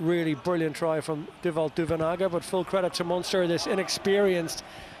following that really brilliant try from Duvanaga. But full credit to Munster, this inexperienced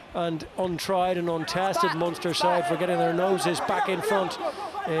and untried and untested Munster side, for getting their noses back in front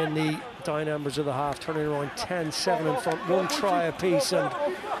in the dying embers of the half, turning around 10-7 in front, one try apiece, and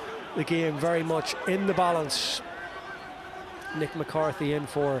the game very much in the balance. Nick McCarthy in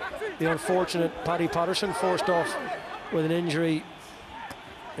for the unfortunate Paddy Patterson, forced off with an injury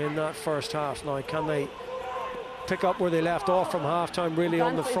in that first half. Now, can they pick up where they left off from half-time, really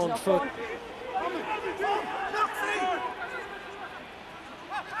on the front foot?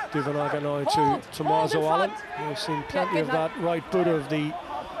 Divanaga now to Tommaso Allen. We've seen plenty of that right boot of the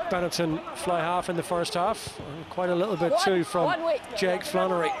Benetton fly half in the first half. And quite a little bit too from Jake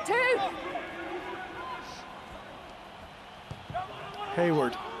Flannery.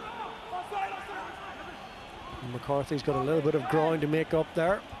 Hayward. And McCarthy's got a little bit of ground to make up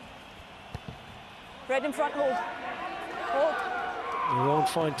there. Red in front, hold. Hold. He won't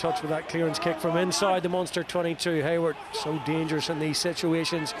find touch with that clearance kick from inside the Munster 22. Hayward, so dangerous in these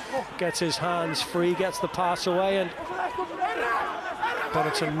situations. Gets his hands free, gets the pass away, and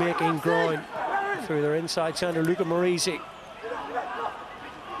Benetton making ground through their inside centre, Luca Marisi.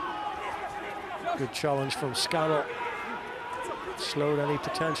 Good challenge from Scannell. Slowed any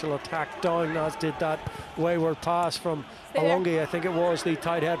potential attack down, as did that wayward pass from Alungi, I think it was, the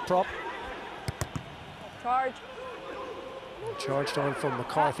tight head prop. Charge. Charge down from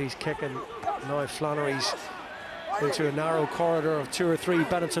McCarthy's kick, and now Flannery's into a narrow corridor of 2 or 3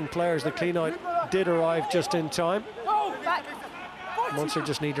 Benetton players. The clean out did arrive just in time. Back. Munster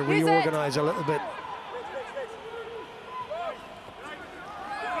just need to reorganise a little bit.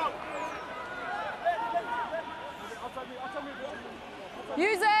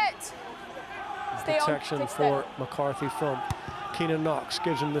 Use it. Stay Protection on. for McCarthy from Keenan Knox,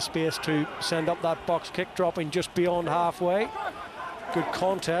 gives him the space to send up that box kick, dropping just beyond halfway. Good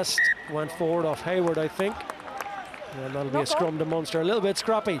contest, went forward off Hayward, I think, and that'll be a scrum to Munster. A little bit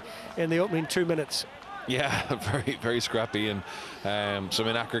scrappy in the opening 2 minutes. Yeah, very, very scrappy, and some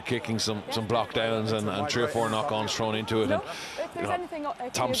inaccurate kicking, some block downs, and 3 or 4 knock-ons thrown into it. And you know,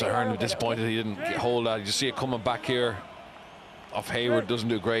 Thomas Ahern disappointed he didn't get hold of that. You just see it coming back here off Hayward, doesn't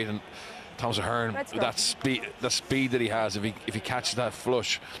do great, and Thomas Ahern, that speed that he has, if he catches that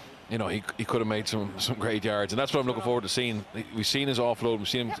flush, you know, he could have made some great yards, and that's what I'm looking forward to seeing. We've seen his offload, we've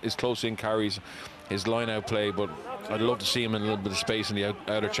seen his close in carries, his line out play, but I'd love to see him in a little bit of space in the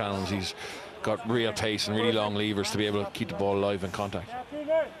outer channels. He's got real pace and really long levers to be able to keep the ball alive in contact.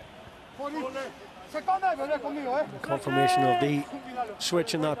 Confirmation of the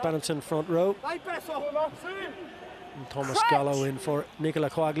switch in that Benetton front row. And Thomas Gallo in for Nicola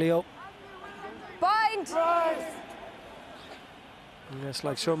Quaglio. Bind. And yes,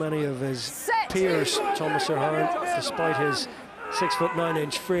 like so many of his peers, Thomas Ahern, despite his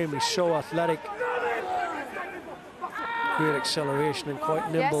 6'9" frame, he's so athletic. Great acceleration and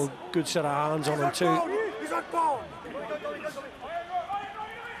quite nimble. Yes. Good set of hands on him too.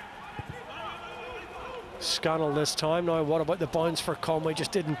 Scannell this time. Now what about the bounce for Conway?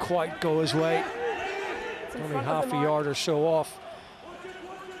 Just didn't quite go his way. Only half a yard or so off.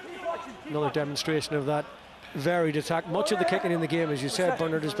 Another demonstration of that varied attack. Much of the kicking in the game, as you said,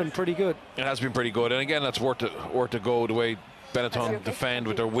 Bernard, has been pretty good. It has been pretty good, and again, that's worth to go the way Benetton defend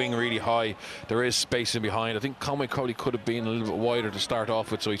with their wing really high. There is space in behind. I think Conway probably could have been a little bit wider to start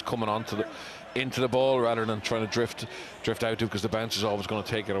off with, so he's coming into the ball rather than trying to drift out to, because the bounce is always going to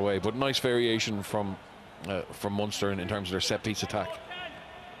take it away. But nice variation from Munster in terms of their set piece attack.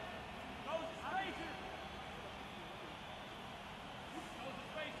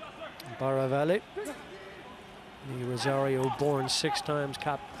 Baravelli, the Rosario-born 6 times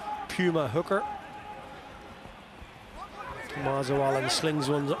cap Puma hooker. Tommaso Allen slings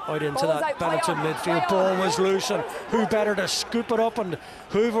one out into that Benetton midfield. Ball was loose, and who better to scoop it up and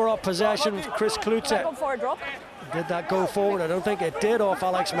hoover up possession? Chris Klutze. Did that go forward? I don't think it did off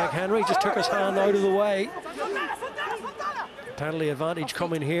Alex McHenry. Just took his hand out of the way. Penalty advantage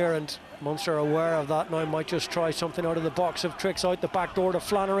coming here, and Munster aware of that now, might just try something out of the box of tricks out the back door to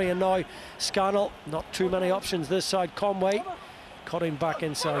Flannery, and now Scannell. Not too many options this side. Conway cutting back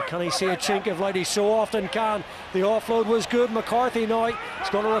inside. Can he see a chink of light? He so often can. The offload was good. McCarthy now is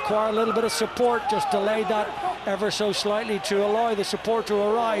going to require a little bit of support. Just delayed that ever so slightly to allow the support to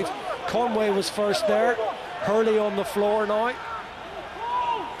arrive. Conway was first there. Hurley on the floor now.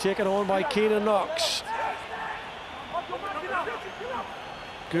 Taken on by Keenan Knox.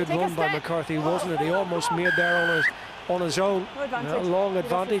 Good run by McCarthy, wasn't it? He almost made there on his own. No, long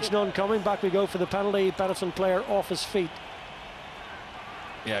advantage, none coming. Back we go for the penalty. Benetton player off his feet.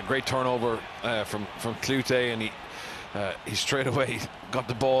 Yeah, great turnover from Klutze, and he straight away got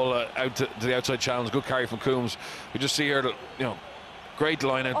the ball out to the outside challenge. Good carry from Coombs. We just see here that, you know, great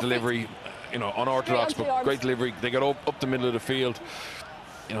line out delivery, you know, unorthodox, but great delivery. They got up the middle of the field,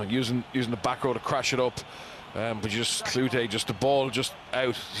 you know, using the back row to crash it up. But just Klutze, just the ball just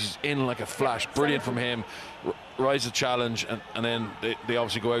out. He's in like a flash. Brilliant from him. Rise the challenge, and then they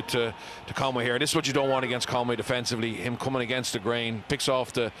obviously go out to Conway here. This is what you don't want against Conway defensively. Him coming against the grain, picks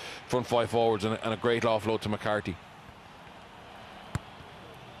off the front 5 forwards, and a great offload to McCarthy.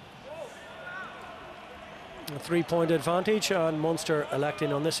 A 3-point advantage, and Munster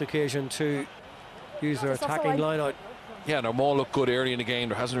electing on this occasion to use their attacking line out. Yeah, their maul looked good early in the game.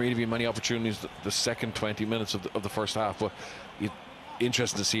 There hasn't really been many opportunities the second 20 minutes of the first half, but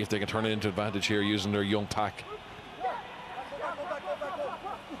interesting to see if they can turn it into advantage here using their young pack.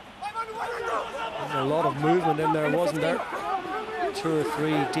 A lot of movement in there, wasn't there? 2 or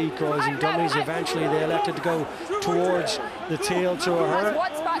 3 decoys and dummies. Eventually they elected to go towards the tail to her.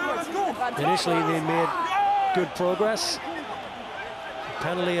 Initially they made good progress.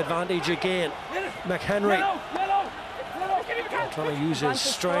 Penalty advantage again. McHenry trying to use his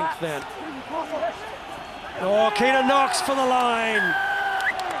strength then. Oh, Keenan Knox for the line.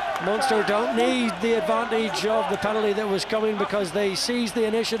 Munster don't need the advantage of the penalty that was coming because they seized the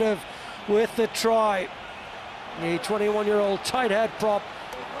initiative with the try. The 21-year-old tight head prop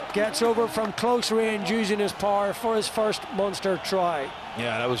gets over from close range using his power for his first Munster try.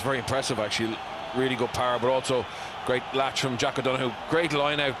 Yeah, that was very impressive actually. Really good power, but also great latch from Jack O'Donoghue. Great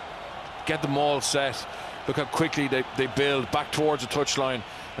line out, get them all set. Look how quickly they build back towards the touchline,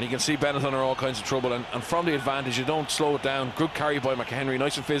 and you can see Benetton are all kinds of trouble, and from the advantage you don't slow it down. Good carry by McHenry,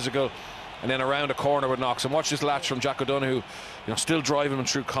 nice and physical, and then around the corner with Knox. And watch this latch from Jack O'Donoghue, you know, still driving him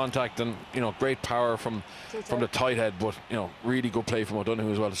through contact, and you know, great power from the tight head, but you know, really good play from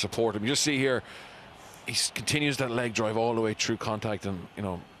O'Donoghue as well to support him. You just see here he continues that leg drive all the way through contact, and you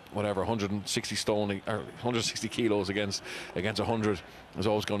know, whatever 160 stone or 160 kilos against 100 is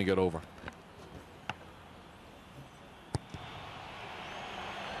always going to get over.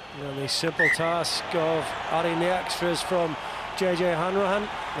 And the simple task of adding the extras from JJ Hanrahan.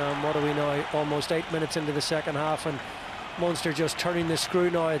 What do we know? Almost 8 minutes into the second half, and Munster just turning the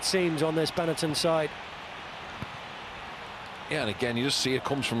screw now, it seems, on this Benetton side. Yeah, and again, you just see it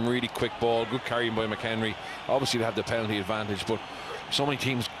comes from really quick ball, good carrying by McHenry. Obviously, they have the penalty advantage, but so many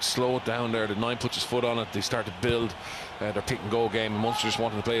teams slow it down there. The 9 puts his foot on it. They start to build their pick and go game, and Munster just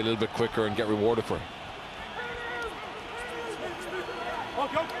wanted to play a little bit quicker and get rewarded for it.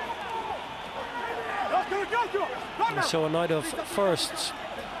 So a night of firsts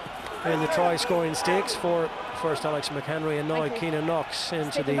in the try-scoring stakes for first Alex McHenry and now Keenan Knox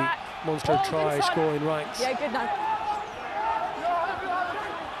into the Munster try-scoring ranks. Yeah, good now.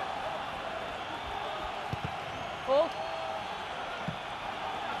 Hold.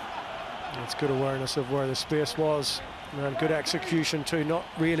 It's good awareness of where the space was and good execution too. Not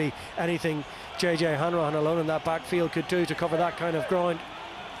really anything JJ Hanrahan alone in that backfield could do to cover that kind of ground.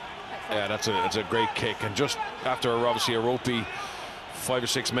 Yeah, that's a great kick, and just after obviously a ropey 5 or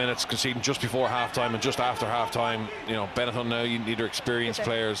 6 minutes, conceding just before halftime and just after halftime, you know, Benetton now you need their experienced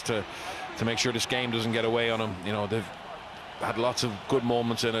players to make sure this game doesn't get away on them. You know, they've had lots of good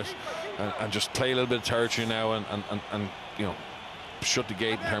moments in it, and just play a little bit of territory now and you know, shut the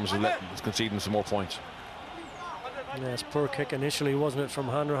gate in terms of conceding some more points. Yes, poor kick initially, wasn't it, from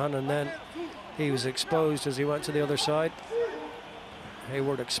Hanrahan, and then he was exposed as he went to the other side.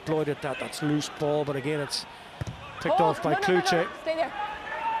 Hayward exploited that. That's loose ball, but again it's picked off by Kluche. Stay there.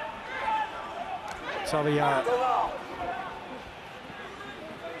 Taviara.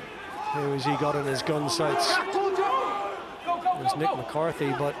 Here was he got in his gun sights. It was Nick McCarthy,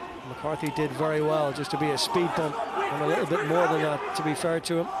 but McCarthy did very well just to be a speed bump, and a little bit more than that, to be fair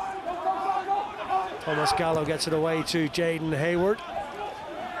to him. Thomas Gallo gets it away to Jaden Hayward.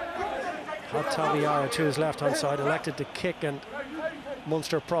 Had Taviara to his left-hand side, elected to kick, and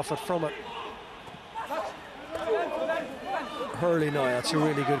Munster profit from it. Hurley now, that's a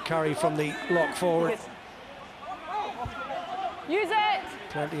really good carry from the lock forward. Use it!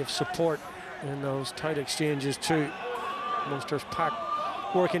 Plenty of support in those tight exchanges too. Munster's pack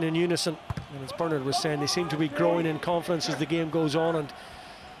working in unison, and as Bernard was saying, they seem to be growing in confidence as the game goes on and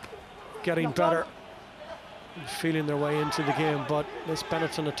getting better, and feeling their way into the game. But this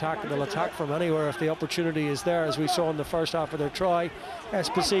Benetton attack, they'll attack from anywhere if the opportunity is there, as we saw in the first half of their try.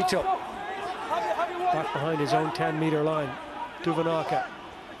 Esposito back behind his own 10-metre line. Duvanaka.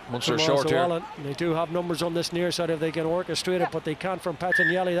 Munster short here. And they do have numbers on this near side if they can orchestrate it, but they can't from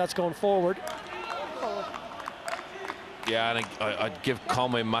Pettinelli. That's gone forward. Yeah, and I'd give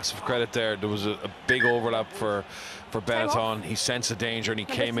Conway massive credit there. There was a big overlap for Benetton. He sensed the danger and he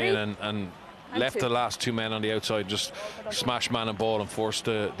came in and left the last 2 men on the outside, just smashed man and ball and forced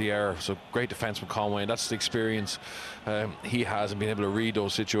the error. So great defence from Conway, and that's the experience he has in being able to read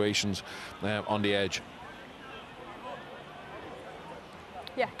those situations on the edge.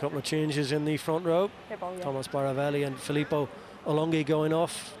 Yeah. A couple of changes in the front row. Thomas Baravelli and Filippo Olungi going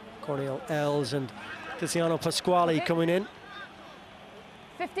off. Cornel Els and Tiziano Pasquale coming in.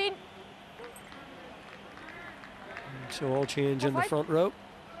 15. So all change in the front row.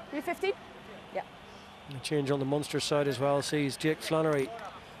 You 15? Yeah. A change on the Munster side as well sees Jake Flannery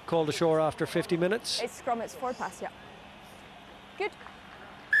called ashore after 50 minutes. It's scrum, it's forward pass, yeah. Good.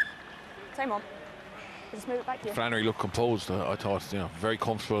 Time on. Just move it back here. Flannery looked composed. I thought, you know, very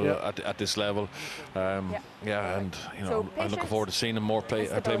comfortable at this level. Yeah, and you know, I'm looking forward to seeing him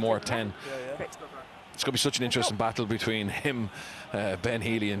play more at 10. Great. It's going to be such an interesting battle between him, Ben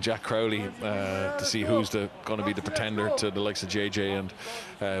Healy, and Jack Crowley to see who's going to be the pretender to the likes of JJ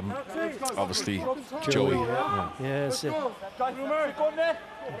and obviously Joey. Yeah, it's a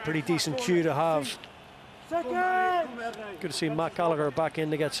pretty decent cue to have. Good to see Matt Gallagher back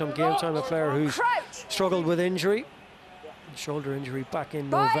in to get some game time. A player who's struggled with injury, shoulder injury back in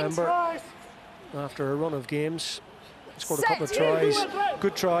November after a run of games. Scored a couple of tries,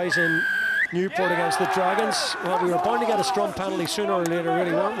 good tries in Newport against the Dragons. Well, we were bound to get a scrum penalty sooner or later,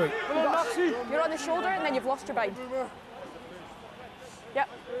 really, weren't we? You're on the shoulder and then you've lost your bind. Yep.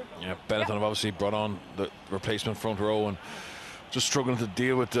 Yeah, Benetton have obviously brought on the replacement front row and just struggling to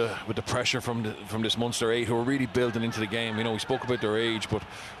deal with the pressure from this Munster 8 who are really building into the game. You know, we spoke about their age, but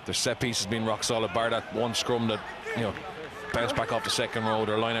their set piece has been rock solid. Bar that one scrum that, you know, bounced back off the second row.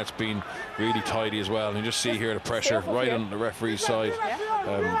 Their line-out's been really tidy as well. And you just see here the pressure right on the referee's side.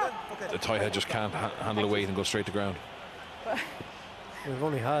 The tight head just can't handle the weight and go straight to ground. We've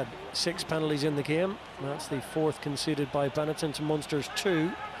only had 6 penalties in the game. That's the 4th conceded by Benetton to Munster's 2,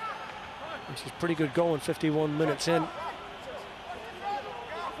 which is pretty good going 51 minutes in.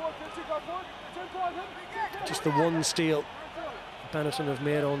 Just the one steal Benetton have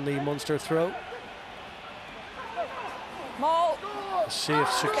made on the Munster throw.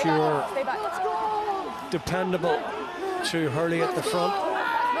 Safe, secure, dependable to Hurley at the front.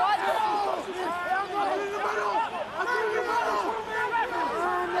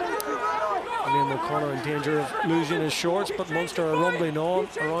 Liam O'Connor in danger of losing his shorts, but Munster are rumbling on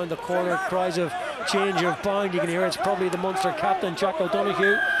around the corner. Cries of change of bind. You can hear it's probably the Munster captain, Jack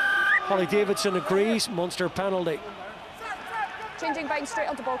O'Donoghue. Holly Davidson agrees. Munster penalty. Changing bind straight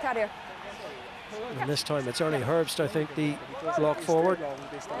onto ball carrier. And this time it's Ernie Herbst, I think, the lock forward.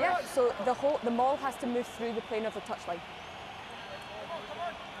 Yeah, so the maul has to move through the plane of the touchline.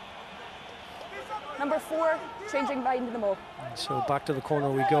 Number 4, changing bind in the maul. So back to the corner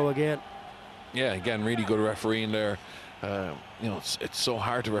we go again. Yeah, again, really good refereeing there. You know, it's so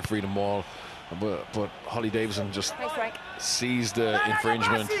hard to referee the maul, but Holly Davidson just sees the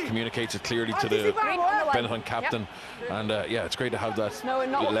infringement, communicates it clearly to the Benetton captain, and yeah, it's great to have that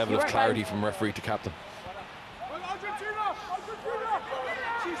level of clarity from referee to captain.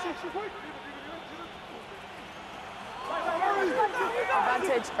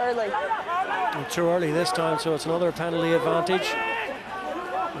 Advantage early. And too early this time, so it's another penalty advantage.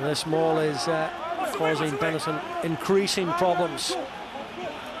 And this maul is causing Benetton increasing problems.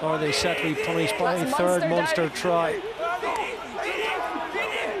 Are they set to be punished by a third Munster try?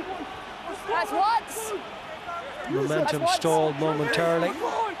 That's what? Momentum stalled momentarily.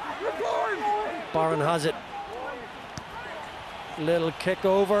 Barron has it. Little kick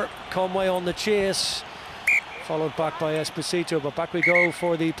over. Conway on the chase. Followed back by Esposito, but back we go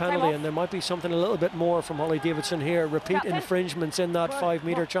for the penalty, and there might be something a little bit more from Holly Davidson here. Repeat infringements in that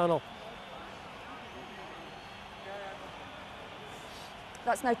 5-metre channel.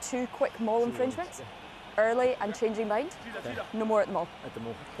 That's now 2 quick maul infringements, early and changing bind. No more at the maul. At the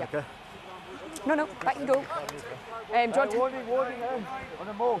maul. Yeah. Okay. No, back you go. Warning, on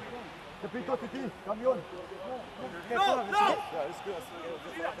the maul. No,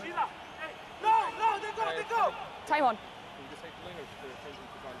 they go. Time on.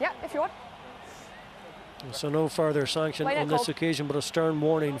 Yeah, if you want. So no further sanction on this occasion, but a stern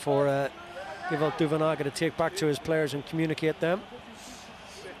warning for Givalt Duvanaga to take back to his players and communicate them.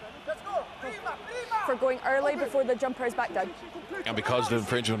 For going early before the jumper is back down. And because the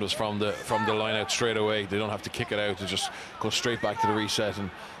infringement was from the line out straight away, they don't have to kick it out, they just go straight back to the reset, and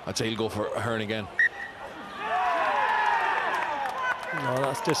I'd say he'll go for a Hearn again. No,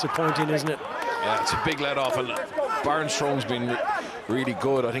 that's disappointing, isn't it? Yeah, it's a big let off, and Barron's throw's been really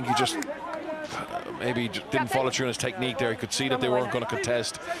good. I think he just maybe didn't follow through on his technique there. He could see that they weren't going to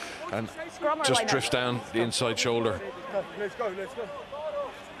contest, and just drifts down the inside shoulder. Let's go.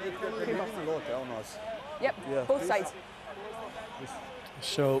 Yep, yeah. Both sides.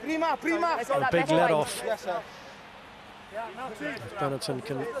 So prima. a big let off. Benetton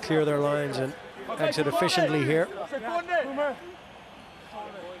can clear their lines and exit efficiently here.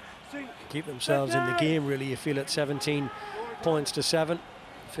 Keep themselves in the game, really. You feel it, 17 points to 7.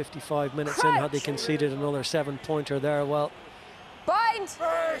 55 minutes in, had they conceded another 7-pointer there, well, bind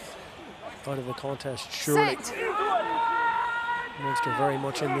out of the contest, surely. Munster very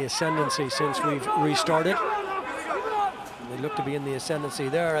much in the ascendancy since we've restarted. They look to be in the ascendancy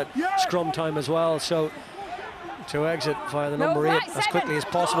there at scrum time as well, so to exit via the number 8 as quickly as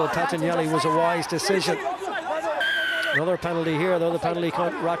possible, Pettinelli, was a wise decision. Another penalty here, though the penalty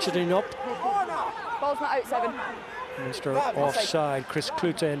count ratcheting up. Ball's not out, 7. Munster offside, Chris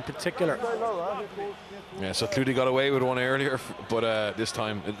Clute in particular. Yeah, so Clute got away with one earlier, but this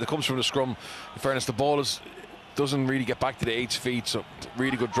time it comes from the scrum. In fairness, the ball doesn't really get back to the 8's feet, so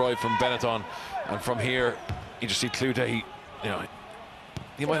really good drive from Benetton. And from here, you just see Clute,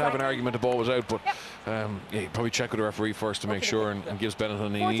 he might have an argument the ball was out, but he probably check with the referee first to make sure, and gives Benetton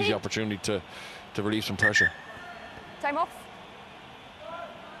an easy opportunity to relieve some pressure. Time off.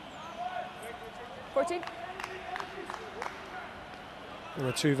 14.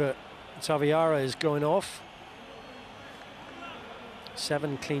 Ratuva Taviara is going off.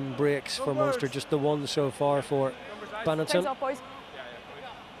 7 clean breaks for Munster, just the one so far for Benetton. Time's off, boys.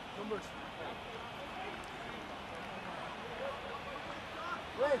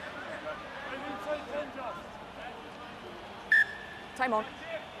 Time on.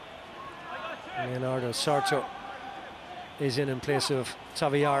 Leonardo Sarto is in place of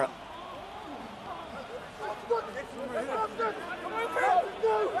Taviara.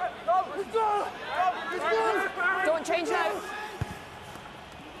 Don't change now.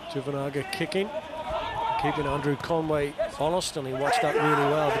 Juvanaga kicking, keeping Andrew Conway honest, and he watched that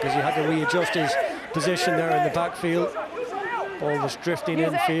really well because he had to readjust his position there in the backfield. Ball was drifting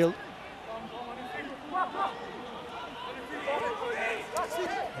infield.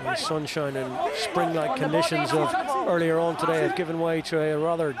 The sunshine and spring-like conditions of earlier on today have given way to a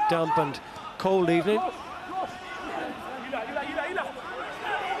rather damp and cold evening.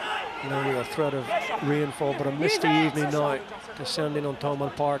 No real threat of rainfall, but a misty evening now descending on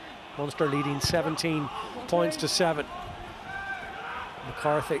Thomond Park. Munster leading 17 points to 7.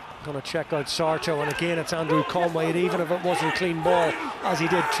 McCarthy going to check out Sarto, and again it's Andrew Conway, and even if it wasn't a clean ball, as he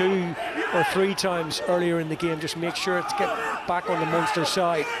did 2 or 3 times earlier in the game, just make sure it's get back on the Munster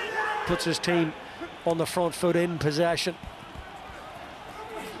side, puts his team on the front foot in possession.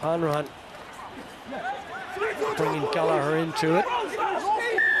 Hanrahan bringing Gallagher into it.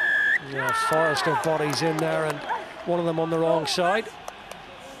 Yeah, forest of bodies in there, and one of them on the wrong side.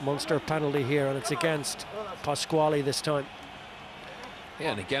 Munster penalty here, and it's against Pasquale this time.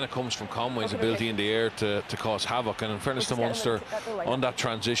 Yeah, and again it comes from Conway's ability in the air to cause havoc, and in fairness to Munster, on that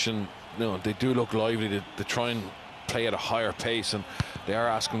transition, they do look lively. They try and play at a higher pace, and they are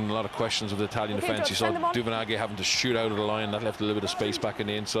asking a lot of questions of the Italian defence. You saw Duvenage having to shoot out of the line, that left a little bit of space back in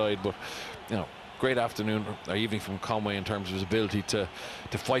the inside, but great afternoon or evening from Conway in terms of his ability to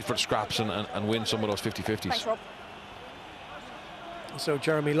fight for the scraps and win some of those 50-50s. So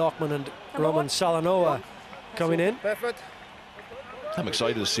Jeremy Lockman and Roman Salanoa coming in. I'm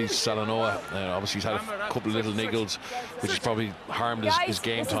excited to see Salanoa. Obviously he's had a couple of little niggles, which has probably harmed his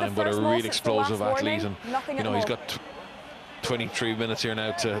game time, but a real explosive athlete, and he's got 23 minutes here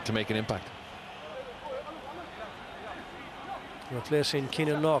now to make an impact. Replacing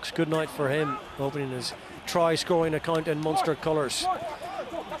Keenan Knox, good night for him, opening his try-scoring account in Munster colours.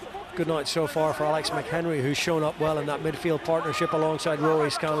 Good night so far for Alex McHenry, who's shown up well in that midfield partnership alongside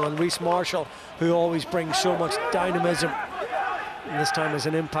Rory Scannell, and Reece Marshall, who always brings so much dynamism, and this time as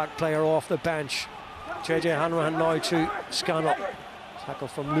an impact player off the bench. JJ Hanrahan now to Scannell. Tackle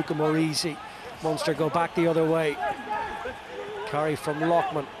from Luca Morisi. Munster go back the other way. Carry from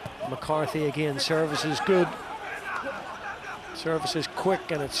Lockman. McCarthy again, service is good. Service is quick,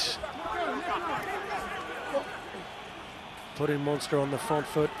 and it's putting Munster on the front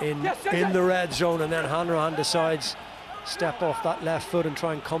foot in the red zone, and then Hanrahan decides step off that left foot and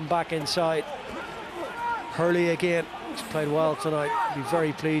try and come back inside. Hurley again, he's played well tonight. Be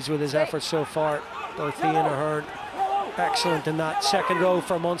very pleased with his efforts so far. Both he and Ahern excellent in that second row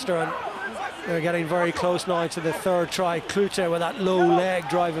for Munster, and they're getting very close now to the third try. Clute with that low leg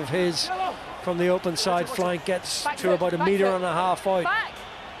drive of his from the open side flank gets to about 1.5 meters out.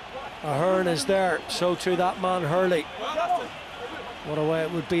 Ahern is there, so too that man Hurley. What a way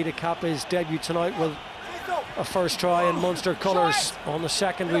it would be to cap his debut tonight with a first try in Munster colours on the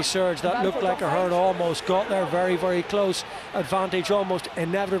secondary surge. That looked like Ahern almost got there, very, very close. Advantage almost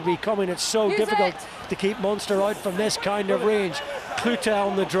inevitably coming. It's so difficult to keep Munster out from this kind of range. Clute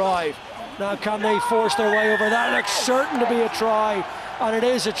on the drive. Now can they force their way over that? Looks certain to be a try, and it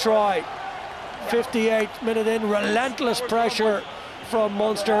is a try. 58 minute in, relentless pressure from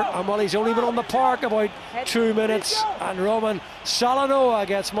Munster, and well, he's only been on the park about 2 minutes, and Roman Salanoa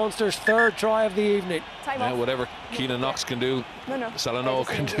gets Munster's 3rd try of the evening. Yeah, whatever Keenan Knox can do, Salanoa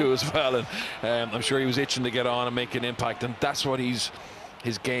can do as well, and I'm sure he was itching to get on and make an impact, and that's what his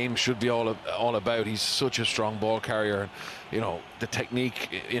game should be all about. He's such a strong ball carrier, and you know, the technique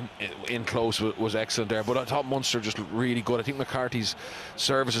in close was excellent there. But I thought Munster just really good. I think McCarthy's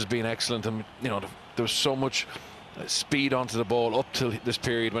service has been excellent, and you know, there was so much speed onto the ball up till this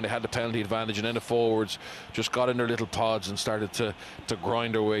period when they had the penalty advantage, and then the forwards just got in their little pods and started to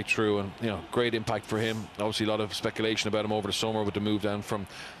grind their way through. And you know, great impact for him. Obviously, a lot of speculation about him over the summer with the move down from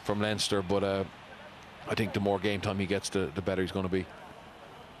Leinster, but I think the more game time he gets, the better he's going to be.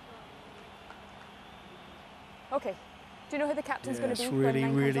 Okay. Do you know who the captain's going to be? It's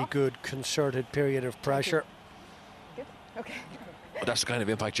really good concerted period of pressure. Good. Okay. But that's the kind of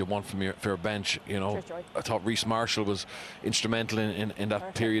impact you want from your bench. You know, I thought Reece Marshall was instrumental in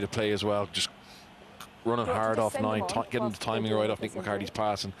that period of play as well. Just running hard off 9, getting the timing right off Nick McCarthy's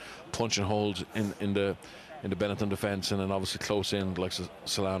pass and punching holes in the Benetton defence, and then obviously close in like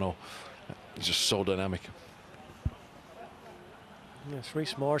Solano. He's just so dynamic. Yes,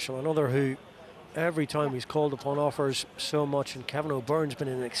 Reece Marshall, another who every time he's called upon offers so much, and Kevin O'Byrne's been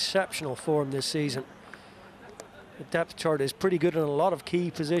in exceptional form this season. The depth chart is pretty good in a lot of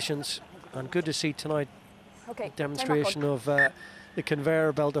key positions, and good to see tonight a demonstration of the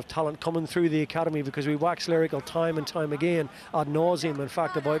conveyor belt of talent coming through the academy, because we wax lyrical time and time again ad nauseum, in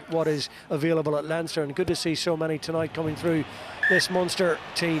fact, about what is available at Leinster, and good to see so many tonight coming through this Munster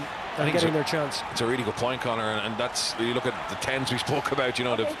team and getting their chance. It's a really good point, Conor, and that's, you look at the 10s we spoke about, you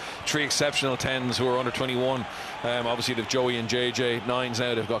know, the 3 exceptional 10s who are under 21. Obviously they've Joey and JJ. 9s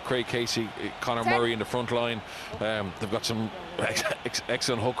now, they've got Craig Casey, Conor Murray in the front line. They've got some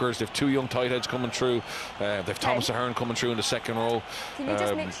excellent hookers. They've 2 young tight heads coming through. They've Thomas Ahern coming through in the second row. Can you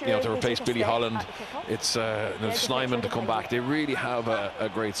just make sure, you know, to replace Billy Holland. It's Snyman to come back. They really have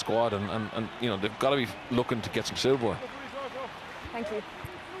a great squad, and you know, they've got to be looking to get some silverware. Thank you.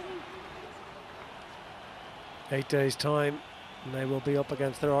 8 days' time, and they will be up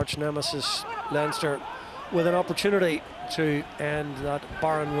against their arch nemesis Leinster, with an opportunity to end that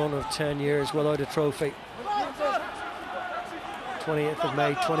barren run of 10 years without a trophy. 28th of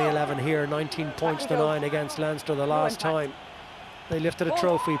May 2011 here, 19 points to 9 against Leinster the last time they lifted a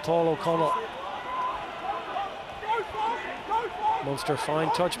trophy. Paul O'Connell. Munster fine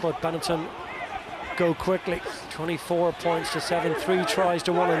touch, but Benetton go quickly. 24 points to 7, 3 tries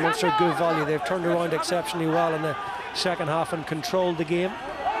to 1, and Munster good value. They've turned around exceptionally well in the second half and controlled the game.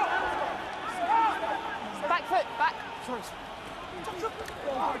 Back foot, back.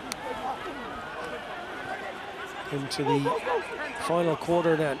 Into the final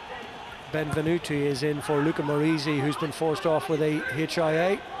quarter then. Benvenuti is in for Luca Marisi, who's been forced off with a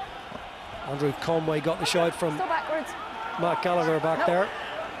HIA. Andrew Conway got the shot from Matt Gallagher back there.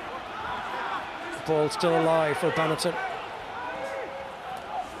 Ball still alive for Benetton.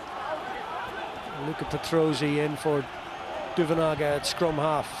 Luca Petrozzi in for Duvanaga at scrum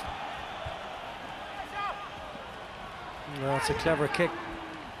half. That's a clever kick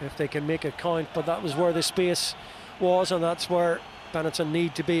if they can make it count, but that was where the space was, and that's where Benetton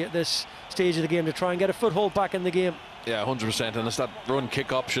need to be at this stage of the game to try and get a foothold back in the game. Yeah, 100%, and it's that run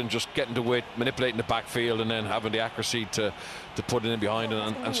kick option, just getting to it, manipulating the backfield, and then having the accuracy to put it in behind.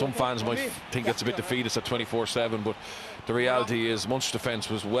 And some fans might think it's a bit defeatist at 24/7, but the reality is Munster defence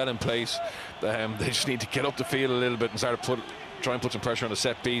was well in place. They just need to get up the field a little bit and start to try and put some pressure on the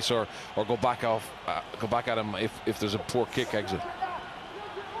set piece, or go back at him if there's a poor kick exit.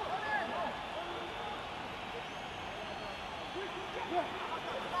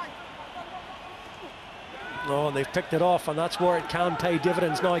 Oh, and they've picked it off, and that's where it can pay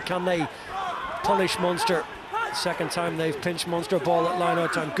dividends now. Can they punish Munster? Second time they've pinched Munster ball at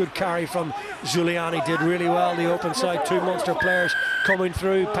line-out time. Good carry from Giuliani, did really well. The open side, 2 Munster players coming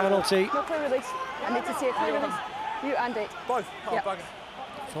through. Penalty. No clear release. I need to see a clear release. You and it. Both. Yep.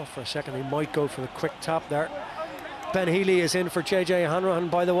 Thought for a second he might go for the quick tap there. Ben Healy is in for JJ Hanrahan,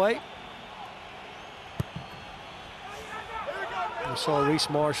 by the way. I saw Reece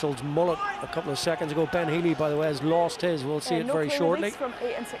Marshall's mullet a couple of seconds ago. Ben Healy, by the way, has lost his. We'll see it very shortly. From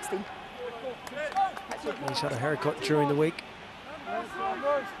 8 and 16. He's had a haircut during the week.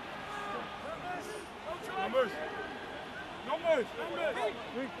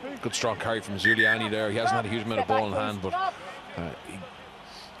 Good strong carry from Giuliani there. He hasn't had a huge amount of ball in hand, but he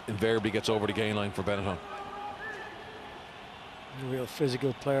invariably gets over the gain line for Benetton. Real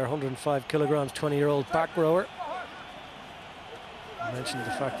physical player, 105 kilograms, 20-year-old back rower. I mentioned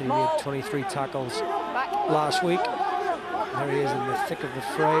the fact that he had 23 tackles last week. There he is in the thick of the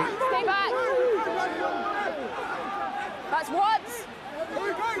fray. Stay back. That's what.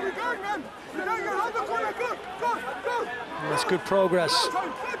 That's good progress.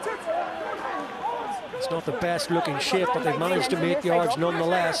 It's not the best looking shape, but they've managed to make yards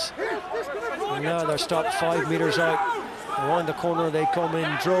nonetheless. And now they're stopped 5 metres out. Around the corner they come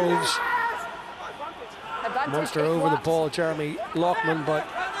in droves. Munster over the ball, Jeremy Lockman, but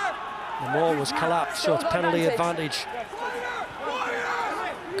the ball was collapsed, so it's penalty advantage.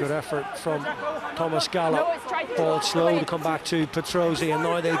 Good effort from Thomas Gallup. Ball slow to come back to Petrozzi, and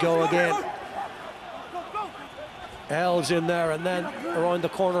now they go again. Elves in there, and then around the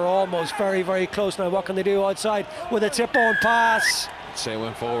corner, almost very, very close. Now what can they do outside with a tip-on pass? I'd say it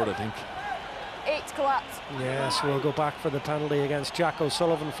went forward, I think. 8 collapse. Yes, we'll go back for the penalty against Jack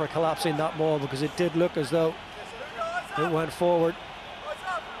O'Sullivan for collapsing that ball, because it did look as though it went forward.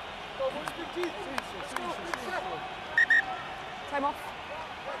 Time off.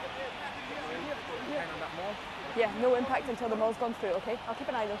 Yeah, no impact until the ball's gone through, okay? I'll keep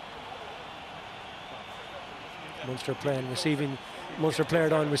an eye though. Munster player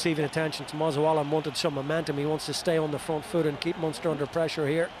down, receiving attention. Tommaso Allen wanted some momentum. He wants to stay on the front foot and keep Munster under pressure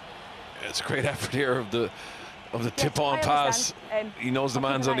here. It's a great effort here of the tip-on pass. He knows the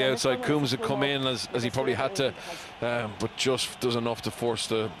man's on the outside. Coombs had come in as he probably had to, but just does enough to force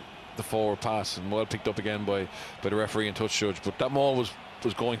the forward pass, and well picked up again by the referee and touch judge. But that maul was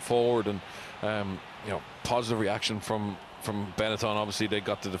going forward, and you know, positive reaction from Benetton. Obviously they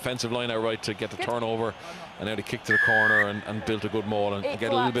got the defensive line out right to get the turnover, and now they kicked to the corner and built a good maul and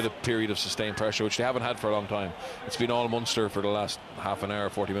get a little bit of period of sustained pressure, which they haven't had for a long time. It's been all Munster for the last half an hour,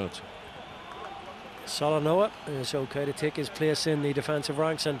 40 minutes. Solanoa is okay to take his place in the defensive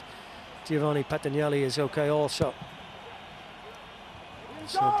ranks, and Giovanni Pettinelli is okay also.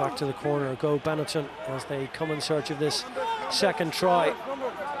 So back to the corner go Benetton as they come in search of this second try,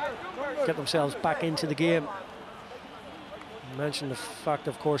 get themselves back into the game. I mentioned the fact,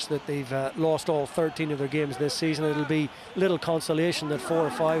 of course, that they've lost all 13 of their games this season. It'll be little consolation that 4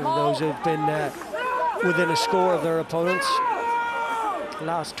 or 5 of those have been within a score of their opponents. The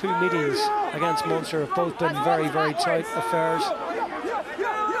last 2 meetings against Munster have both been very, very tight affairs,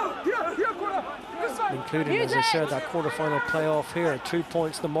 including, as I said, that quarter-final playoff here. 2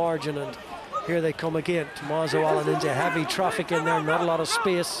 points the margin, and here they come again. Tommaso Allen into heavy traffic in there, not a lot of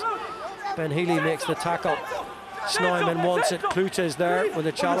space. Ben Healy makes the tackle. Snyman wants it. Klute is there with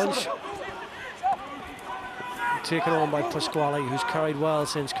a challenge. Taken on by Pasquale, who's carried well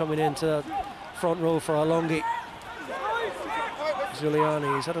since coming into the front row for Alongi.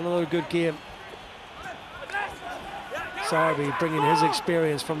 Zuliani, he's had another good game. Sarbi bringing his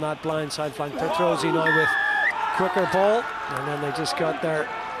experience from that blind side flank. Petrozzi now with quicker ball, and then they just got their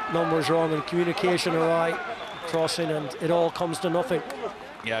numbers wrong and communication awry, crossing, and it all comes to nothing.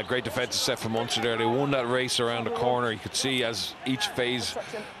 Yeah, great defensive set from Munster there. They won that race around the corner. You could see as each phase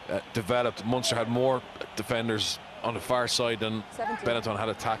developed, Munster had more defenders on the far side than Benetton had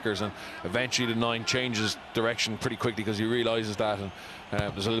attackers, and eventually the 9 changes direction pretty quickly because he realises that, and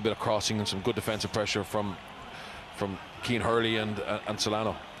there's a little bit of crossing and some good defensive pressure from Keane Hurley and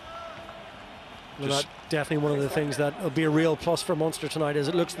Solano. Well, that's definitely one of the things that will be a real plus for Munster tonight, as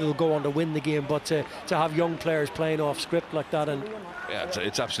it looks they'll go on to win the game, but to have young players playing off script like that, and yeah,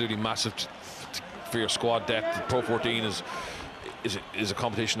 it's absolutely massive for your squad depth. The Pro 14 is a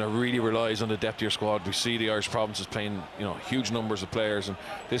competition that really relies on the depth of your squad. We see the Irish provinces playing, you know, huge numbers of players, and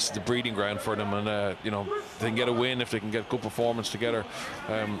this is the breeding ground for them. And you know, if they can get a win, if they can get good performance together,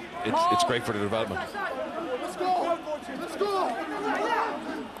 it's great for the development. Let's go! Let's go!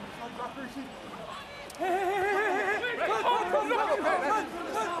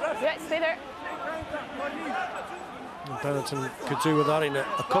 Yeah, stay there. Benetton could do with that in a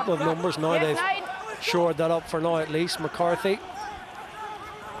couple of numbers. Now they've shored that up for now at least. McCarthy.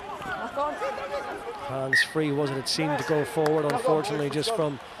 Hands free, wasn't it? Seemed to go forward, unfortunately, just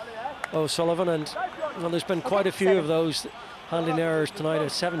from O'Sullivan. And well, there's been quite a few of those handling errors tonight.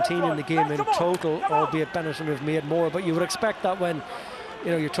 17 in the game in total, albeit Benetton have made more. But you would expect that when,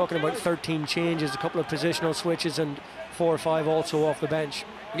 you know, you're talking about 13 changes, a couple of positional switches, and 4 or 5 also off the bench.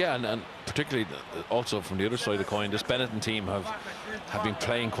 Yeah, and particularly also from the other side of the coin, this Benetton team have been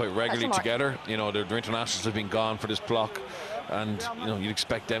playing quite regularly together. You know, their internationals have been gone for this block, and you know, you'd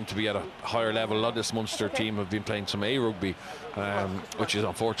expect them to be at a higher level. A lot of this Munster team have been playing some A rugby, which is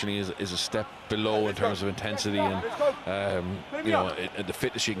unfortunately is a step below in terms of intensity and you know, the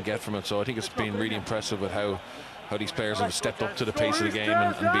fitness you can get from it. So I think it's been really impressive with how these players have stepped up to the pace of the game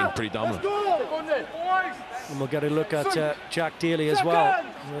and been pretty dominant. And we'll get a look at Jack Daly as well,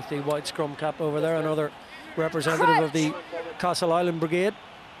 with the white scrum cap over there, another representative of the Castle Island Brigade.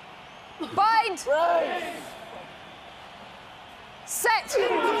 Bind. Set.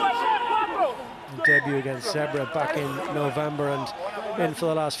 Debut against Zebra back in November and in for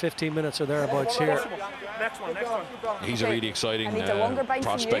the last 15 minutes or thereabouts here. He's a really exciting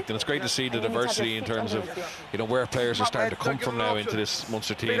prospect, and it's great to see the diversity in terms of, you know, where players are starting to come from now into this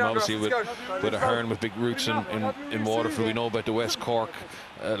Munster team. Obviously with Ahern with big roots in Waterford, we know about the West Cork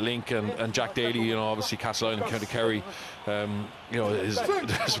link and Jack Daly, you know, obviously Castle Island, County Kerry. You know,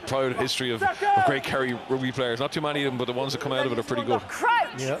 there's a proud history of great Kerry rugby players. Not too many of them, but the ones that come out of it are pretty good.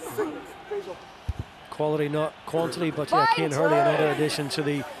 Yeah. Quality, not quantity, but yeah, Cian Hurley, another addition to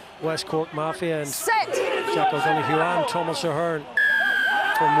the West Cork Mafia, and Jack O'Donoghue and Thomas Ahern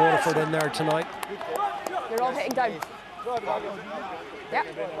from Waterford in there tonight. You're all hitting down. Yeah.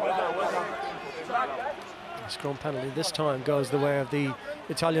 Scrum penalty this time goes the way of the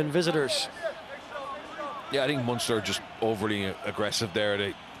Italian visitors. Yeah, I think Munster are just overly aggressive there.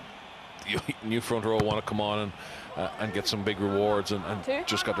 They new front row want to come on and get some big rewards and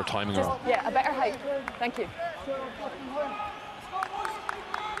just got their timing wrong. Yeah, a better height. Thank you.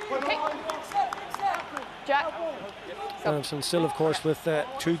 Okay. Jack. Adamson still, of course, with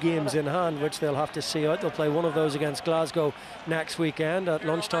 2 games in hand, which they'll have to see out. They'll play one of those against Glasgow next weekend at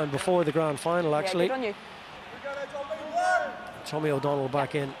lunchtime before the grand final, actually. Yeah, good on you. Tommy O'Donnell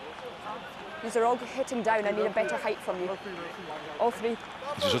back in. These are all hitting down. I need a better height from you. All 3.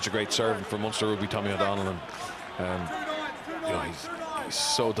 He's such a great servant for Munster rugby, Tommy O'Donnell, and you know, he's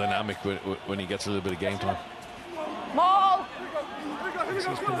so dynamic when he gets a little bit of game time. Maul! This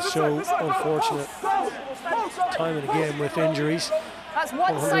has been so unfortunate time and again with injuries. That's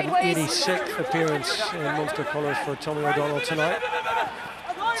one sideways. 186th appearance in Munster colours for Tommy O'Donnell tonight.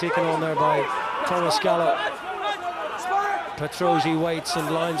 Taken on there by Thomas Gallo. Petrosi waits and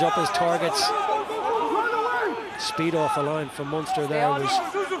lines up his targets. Speed off the line from Munster there was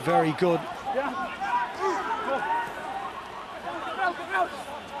very good.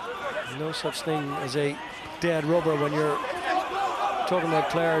 No such thing as a dead rubber when you're talking about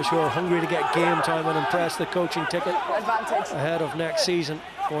players who are hungry to get game time and impress the coaching ticket ahead of next season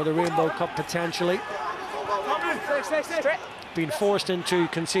or the Rainbow Cup potentially. Being forced into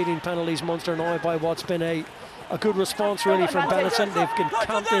conceding penalties, Munster now, by what's been a good response really from Benetton. They've been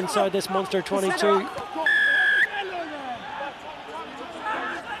camped inside this Munster 22.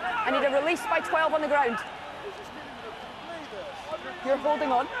 I need a release by 12 on the ground. You're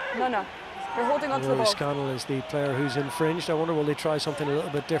holding on. No. You're holding on to the ball. Scannell is the player who's infringed. I wonder, will they try something a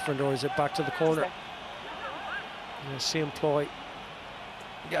little bit different, or is it back to the corner? Same ploy.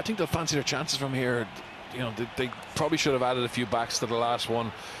 Yeah, I think they'll fancy their chances from here. You know, they probably should have added a few backs to the last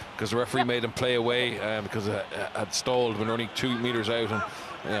one because the referee made them play away because it had stalled when only 2 meters out, and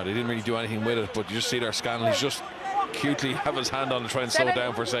you know, they didn't really do anything with it. But you just see there, Scannell, he's just cutely have his hand on to try and slow it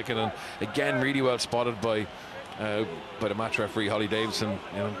down for a second, and again really well spotted by the match referee Holly Davidson.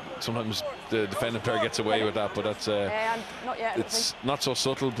 You know, sometimes the defending player gets away with that, but that's not yet, it's not so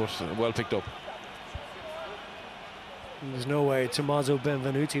subtle, but well picked up. There's no way Tommaso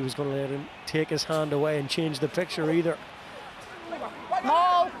Benvenuti was going to let him take his hand away and change the picture either.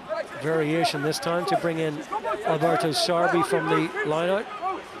 Maul. Variation this time to bring in Alberto Sarbi from the line-out.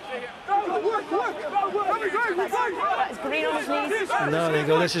 That's green on his knees. And now they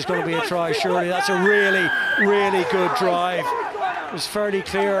go, this is going to be a try, surely. That's a really, really good drive. It was fairly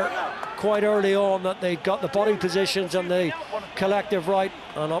clear quite early on that they got the body positions and the collective right,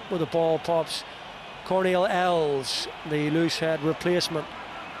 and up with the ball pops Cornel Els, the loose head replacement.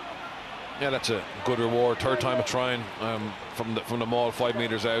 Yeah, that's a good reward. Third time of trying from the maul 5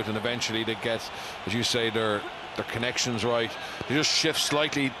 meters out, and eventually they get, as you say, their connections right. They just shift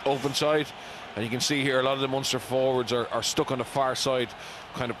slightly open side, and you can see here a lot of the Munster forwards are stuck on the far side,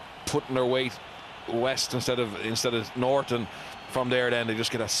 kind of putting their weight west instead of north, and from there then they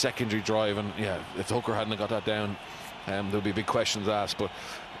just get a secondary drive. And yeah, if the hooker hadn't got that down, there'll be big questions asked. But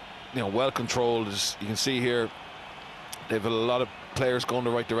you know, well controlled, as you can see here. They've a lot of players going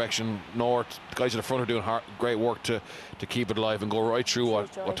the right direction north. The guys at the front are doing great work to keep it alive and go right through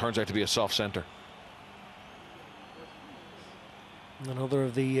what turns out to be a soft centre. Another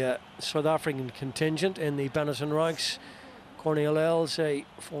of the South African contingent in the Benetton ranks, Cornel Els, a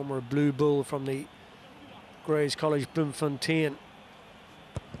former Blue Bull from the Grays College Bloemfontein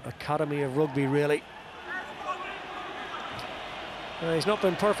Academy of Rugby, really. He's not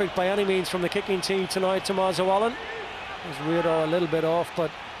been perfect by any means from the kicking team tonight, Tommaso Allen. His radar a little bit off,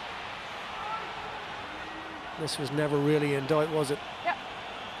 but this was never really in doubt, was it? Yep.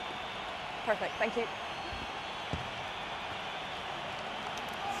 Perfect, thank you.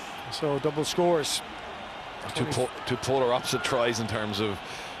 So double scores. Two polar opposite tries in terms of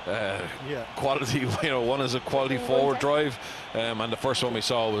quality. One is a quality forward drive, and the first one we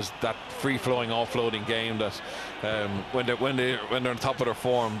saw was that free-flowing offloading game that when they're on top of their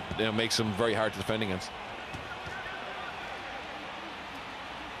form, makes them very hard to defend against.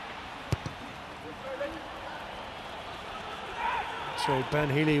 So Ben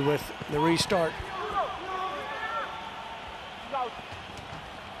Healy with the restart.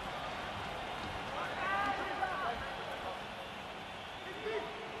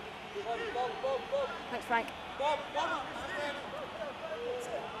 Thanks, Frank.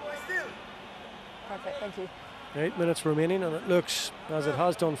 Perfect, thank you. 8 minutes remaining, and it looks, as it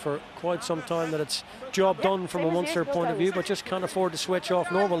has done for quite some time, that it's job done from a Munster point of view, but just can't afford to switch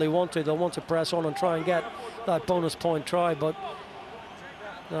off. Normally they'll want to press on and try and get that bonus point try, but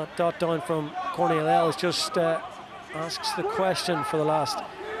that dot down from Cornel Ellis just asks the question for the last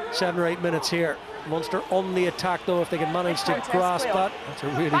 7 or 8 minutes here. Munster on the attack, though, if they can manage to grasp that. That's a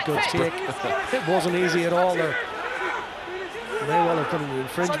really good take. It wasn't easy at all there. May well have put an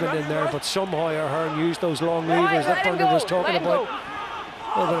infringement in there, but somehow Ahern used those long levers that Bernard was talking about.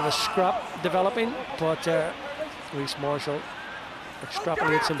 A little bit of a scrap developing, but Reece Marshall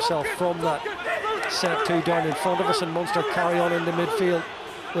extrapolates himself from that set 2 down in front of us, and Munster carry on in the midfield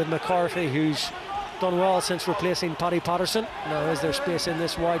with McCarthy, who's done well since replacing Paddy Patterson. Now is there space in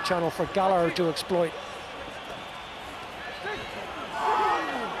this wide channel for Gallagher to exploit?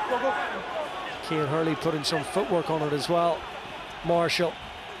 Cian Hurley putting some footwork on it as well. Marshall,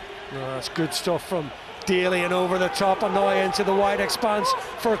 that's good stuff from Daly, and over the top and now into the wide expanse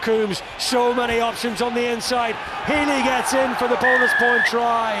for Coombs. So many options on the inside. Healy gets in for the bonus point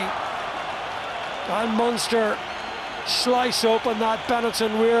try, and Munster slice open that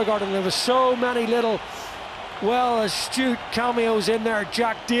Benetton rearguard, and there was so many little astute cameos in there.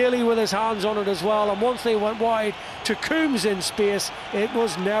 Jack Daly with his hands on it as well, and once they went wide to Coombs in space, it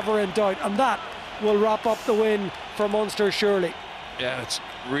was never in doubt, and that will wrap up the win for Munster surely. Yeah, it's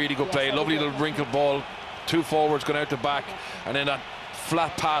really good play. Lovely little wrinkled ball, 2 forwards going out the back, and then that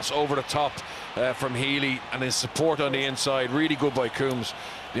flat pass over the top from Healy, and his support on the inside. Really good by Coombs.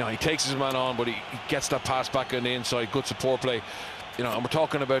 He takes his man on, but he gets that pass back on the inside. Good support play. And we're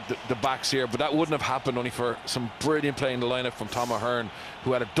talking about the backs here, but that wouldn't have happened only for some brilliant play in the lineup from Tom Ahern,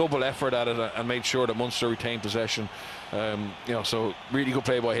 who had a double effort at it and made sure that Munster retained possession. So really good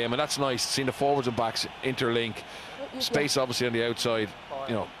play by him, and that's nice seeing the forwards and backs interlink. Space obviously on the outside,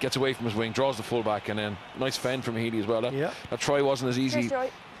 gets away from his wing, draws the fullback, and then nice fend from Healy as well. That try wasn't as easy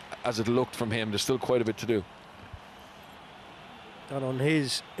as it looked from him. There's still quite a bit to do. And on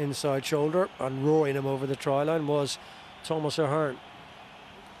his inside shoulder and roaring him over the try line was Thomas Ahern,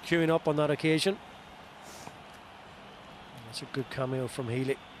 queuing up on that occasion. That's a good cameo from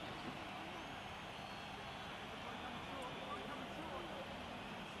Healy.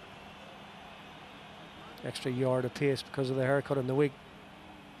 Extra yard of pace because of the haircut and the wig.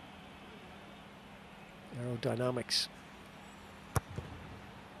 Aerodynamics.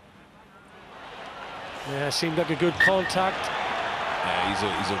 Yeah, seemed like a good contact.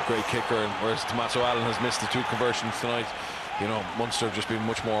 Yeah, he's a great kicker, and whereas Tommaso Allen has missed the 2 conversions tonight, Munster have just been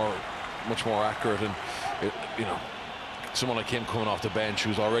much more accurate, and someone like him coming off the bench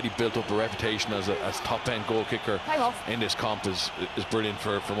who's already built up a reputation as top end goal kicker in this comp is brilliant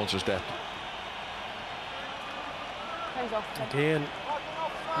for Munster's depth. Again,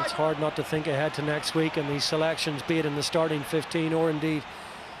 it's hard not to think ahead to next week and these selections, be it in the starting 15 or indeed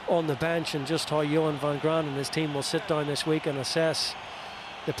on the bench, and just how Johan van Graan and his team will sit down this week and assess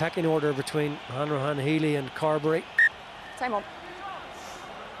the pecking order between Hanrahan, Healy and Carberry. Time on.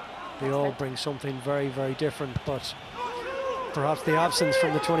 They all bring something very, very different, but perhaps the absence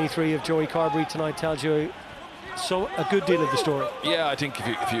from the 23 of Joey Carberry tonight tells you a good deal of the story. Yeah, I think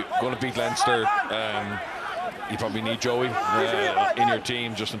if you're going to beat Leinster, you probably need Joey in your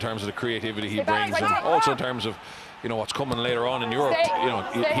team, just in terms of the creativity he brings, and also in terms of what's coming later on in Europe.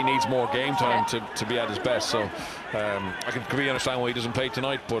 He needs more game time to be at his best. So I can completely understand why he doesn't play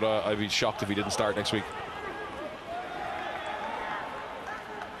tonight, but I'd be shocked if he didn't start next week.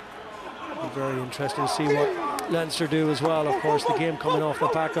 Very interesting to see what Leinster do as well. Of course, the game coming off the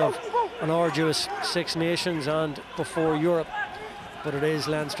back of an arduous 6 Nations and before Europe. But it is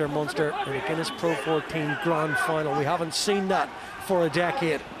Leinster Munster in a Guinness Pro 14 grand final. We haven't seen that for a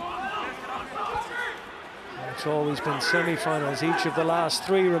decade. It's always been semi-finals each of the last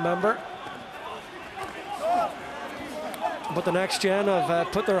 3, remember. But the next gen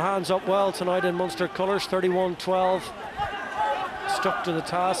have put their hands up well tonight in Munster colours, 31-12. Stuck to the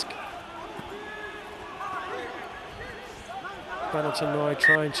task. Benetton now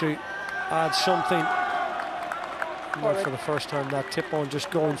trying to add something Not for the first time, that tip on just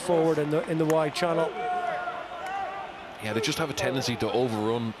going forward in the wide channel. Yeah, they just have a tendency to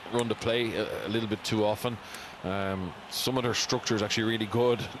run the play a little bit too often. Some of their structure is actually really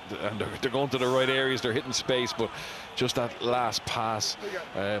good, and they're going to the right areas, they're hitting space, but just that last pass,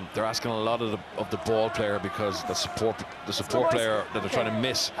 they're asking a lot of the ball player, because the support player that they're trying to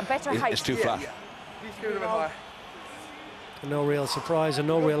miss is too flat. No real surprise and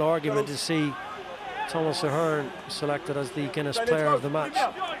no real argument to see Thomas Ahern selected as the Guinness player of the match.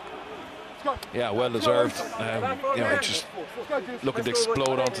 Yeah, well deserved. You know, just looking to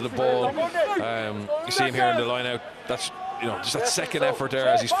explode onto the ball. You see him here in the line out. That's, you know, just that second effort there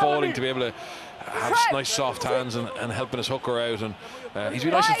as he's falling to be able to have nice soft hands and helping his hooker out. And he's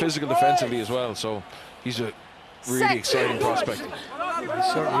been nice and physical defensively as well. So he's a really exciting prospect. He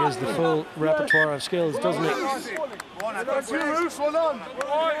certainly is the full repertoire of skills, doesn't he?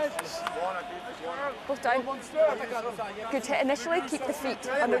 Both down. Good hit initially. Keep the feet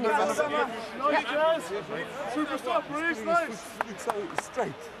underneath us. Super stop, release, nice. It's so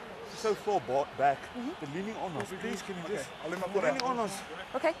straight. So far back. They're leaning on us. Please, can you just? They're leaning on us.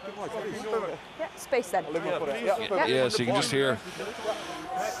 Okay. Yeah, space then. Yeah, so you can just hear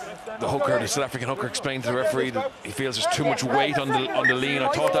the hooker, the South African hooker, explain to the referee that he feels there's too much weight on the lean. I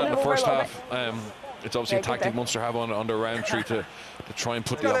thought that in the first half. It's obviously a tactic Munster have on their round three to try and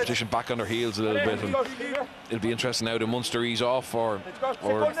put the opposition back on their heels a little bit. And it'll be interesting now, do Munster ease off, or you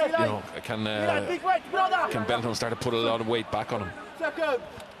know, can Benetton start to put a lot of weight back on him?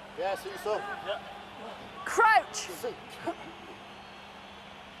 Crouch.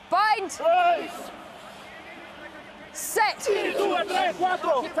 Bind. Set. Keep that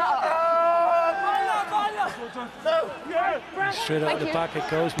up. Straight out the back it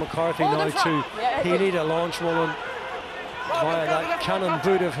goes. McCarthy now to Healy to launch one on via that cannon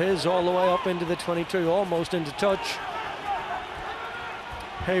boot of his all the way up into the 22, almost into touch.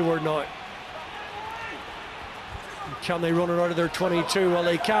 Hayward now. Can they run it out of their 22? Well,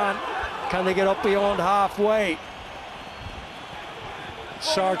 they can. Can they get up beyond halfway?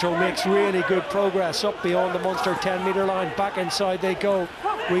 Sarto makes really good progress up beyond the Munster 10-metre line. Back inside they go.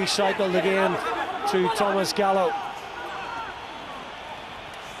 Recycled again to Thomas Gallo.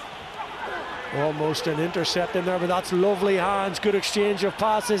 Almost an intercept in there, but that's lovely hands. Good exchange of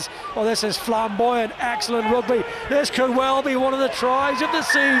passes. Oh, this is flamboyant, excellent rugby. This could well be one of the tries of the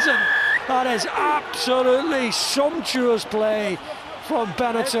season. That is absolutely sumptuous play from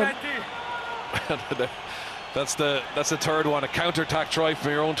Benetton. That's the third one, a counter-attack try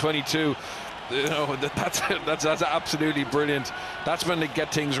from your own 22. You know, that's absolutely brilliant. That's when they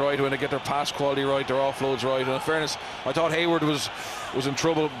get things right, when they get their pass quality right, their offloads right. And in fairness, I thought Hayward was in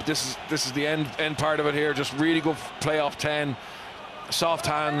trouble. This is the end part of it here. Just really good play off 10, soft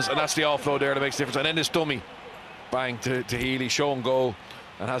hands, and that's the offload there that makes a difference. And then this dummy, bang to Healy, show and go,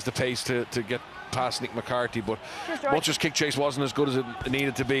 and has the pace to get past Nick McCarthy. But Munster's kick chase wasn't as good as it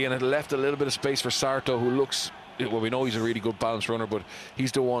needed to be, and it left a little bit of space for Sarto, who looks, well, we know he's a really good balanced runner, but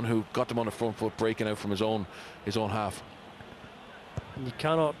he's the one who got them on the front foot, breaking out from his own half. You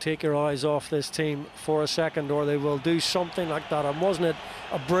cannot take your eyes off this team for a second, or they will do something like that. And wasn't it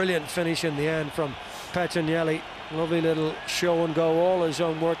a brilliant finish in the end from Petronelli? Lovely little show and go, all his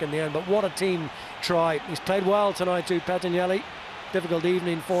own work in the end. But what a team try. He's played well tonight too, Petronelli. Difficult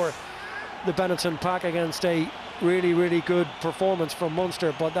evening for the Benetton pack against a really good performance from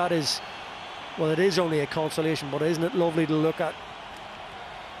Munster, but that is, well, it is only a consolation, but isn't it lovely to look at?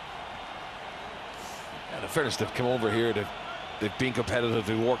 And in fairness, they've come over here, they've been competitive,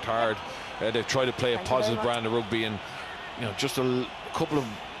 they've worked hard, they've tried to play a positive brand of rugby, and you know, just a couple of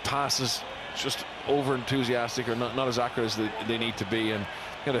passes just over enthusiastic or not as accurate as they need to be, and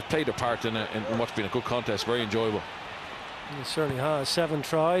you know, they've played a part in what's been a good contest, very enjoyable. It certainly has. 7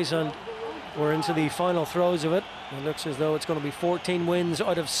 tries, and we're into the final throes of it. It looks as though it's going to be 14 wins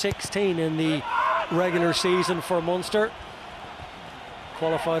out of 16 in the regular season for Munster.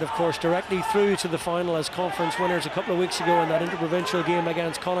 Qualified, of course, directly through to the final as conference winners a couple of weeks ago in that interprovincial game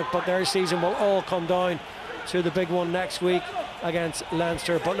against Connacht, but their season will all come down to the big one next week against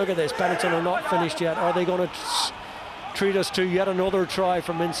Leinster. But look at this, Benetton are not finished yet. Are they going to treat us to yet another try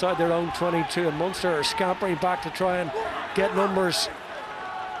from inside their own 22? And Munster are scampering back to try and get numbers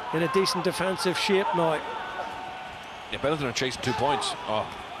in a decent defensive shape now. Yeah, Benetton are chasing 2 points. Oh.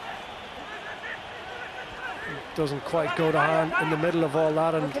 Doesn't quite go to hand in the middle of all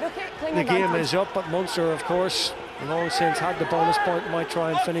that, and the game is up. But Munster, of course, long since had the bonus point, might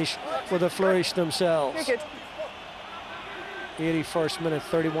try and finish with a flourish themselves. 81st minute,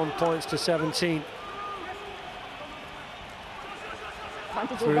 31 points to 17.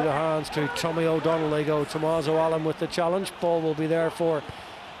 Through the hands to Tommy O'Donnell they go. Tommaso Allen with the challenge. Ball will be there for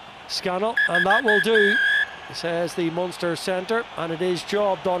Scannell, and that will do, says the Munster centre, and it is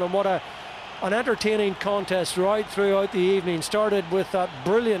job done. And what an entertaining contest right throughout the evening. Started with that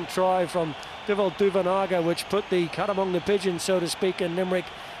brilliant try from Dival Duvanaga, which put the cat among the pigeons, so to speak, in Limerick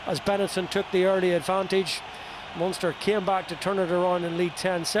as Benetton took the early advantage. Munster came back to turn it around and lead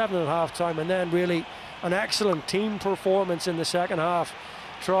 10-7 at half time, and then really an excellent team performance in the second half.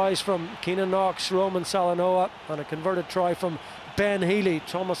 Tries from Keenan Knox, Roman Salanoa, and a converted try from Ben Healy.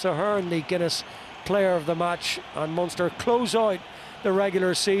 Thomas Ahern, the Guinness player of the match, and Munster close out the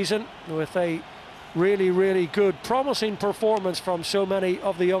regular season with a really good, promising performance from so many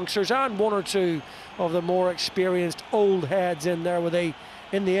of the youngsters and one or two of the more experienced old heads in there, with a,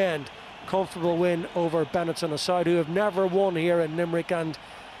 in the end, comfortable win over Benetton, a side who have never won here in Limerick, and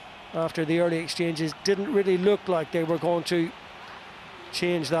after the early exchanges didn't really look like they were going to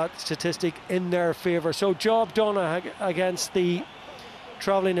change that statistic in their favour. So job done against the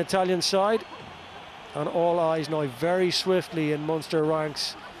travelling Italian side, and all eyes now very swiftly in Munster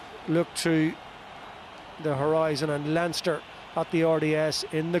ranks look to the horizon and Leinster at the RDS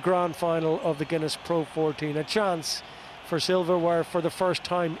in the grand final of the Guinness Pro 14. A chance for silverware for the first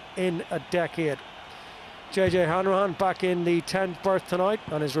time in a decade. JJ Hanrahan back in the 10th berth tonight,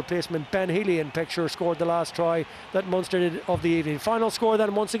 and his replacement Ben Healy in picture scored the last try that Munster did of the evening. Final score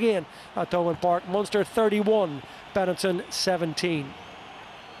then once again at Thomond Park: Munster 31, Benetton 17.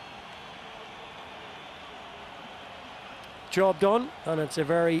 Job done, and it's a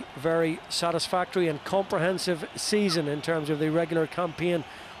very satisfactory and comprehensive season in terms of the regular campaign.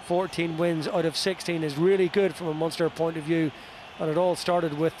 14 wins out of 16 is really good from a Munster point of view, and it all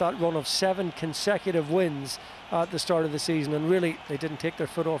started with that run of 7 consecutive wins at the start of the season, and really they didn't take their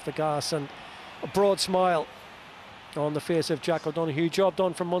foot off the gas, and a broad smile on the face of Jack O'Donoghue. Job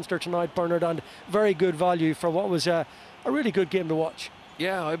done from Munster tonight, Bernard, and very good value for what was a really good game to watch.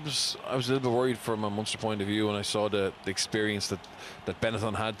 Yeah, I was a little bit worried from a Munster point of view when I saw the experience that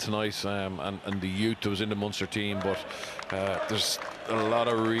Benetton had tonight, and the youth that was in the Munster team. But there's a lot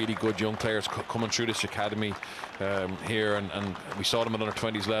of really good young players coming through this academy here, and we saw them at under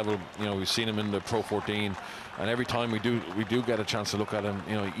 20s level. You know, we've seen them in the Pro 14, and every time we do get a chance to look at them,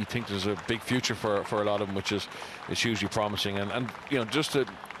 you know, you think there's a big future for a lot of them, which is hugely promising. And you know, just the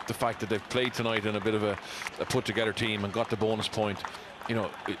fact that they've played tonight in a bit of a put together team and got the bonus point, you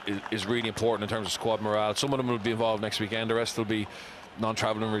know, is really important in terms of squad morale. Some of them will be involved next weekend, the rest will be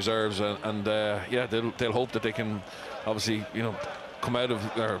non-travelling reserves, and yeah, they'll hope that they can obviously, you know, come out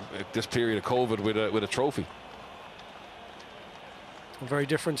of this period of COVID with a trophy. A very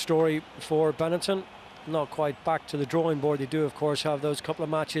different story for Benetton. Not quite back to the drawing board. They do, of course, have those couple of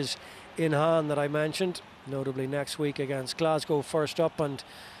matches in hand that I mentioned, notably next week against Glasgow first up, and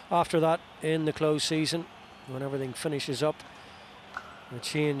after that in the close season, when everything finishes up, a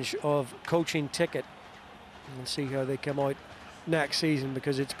change of coaching ticket, and see how they come out next season,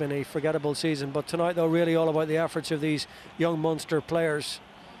 because it's been a forgettable season. But tonight, though, really all about the efforts of these young Munster players.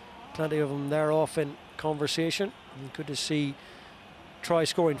 Plenty of them there off in conversation. And good to see try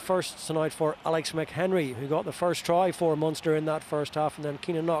scoring first tonight for Alex McHenry, who got the first try for Munster in that first half, and then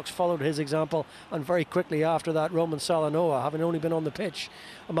Keenan Knox followed his example, and very quickly after that Roman Salanoa, having only been on the pitch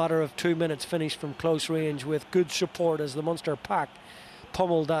a matter of 2 minutes, finished from close range with good support as the Munster pack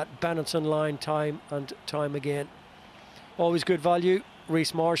pummeled that Benetton line time and time again. Always good value.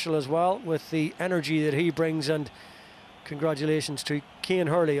 Rhys Marshall as well, with the energy that he brings, and congratulations to Cian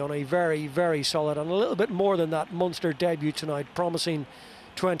Hurley on a very solid, and a little bit more than that, Munster debut tonight. Promising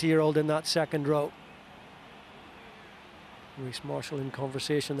 20-year-old in that second row. Rhys Marshall in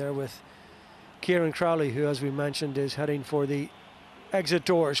conversation there with Kieran Crowley, who, as we mentioned, is heading for the exit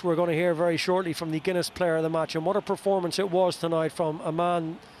doors. We're going to hear very shortly from the Guinness player of the match, and what a performance it was tonight from a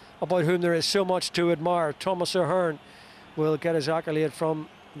man about whom there is so much to admire. Thomas Ahern will get his accolade from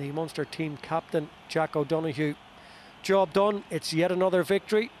the Munster team captain Jack O'Donoghue. Job done. It's yet another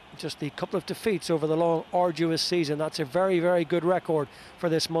victory. Just a couple of defeats over the long, arduous season. That's a very good record for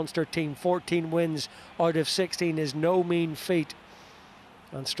this Munster team. 14 wins out of 16 is no mean feat,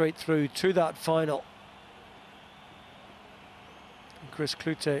 and straight through to that final. Chris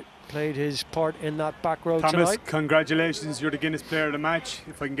Klute played his part in that back row Thomas, tonight. Congratulations, you're the Guinness player of the match.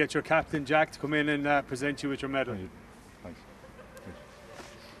 If I can get your captain Jack to come in and present you with your medal.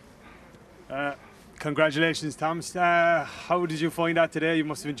 Thanks. Congratulations, Thomas. How did you find that today? You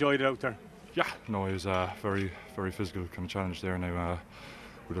must have enjoyed it out there. Yeah, no, it was a very physical kind of challenge there now,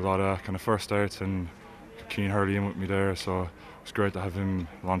 with a lot of kind of first starts, and Cian Hurley in with me there, so it's great to have him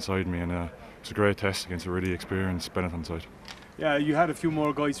alongside me, and it's a great test against a really experienced Benetton side. Yeah, you had a few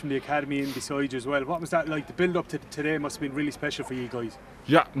more guys from the academy in beside you as well. What was that like? The build up to today must have been really special for you guys.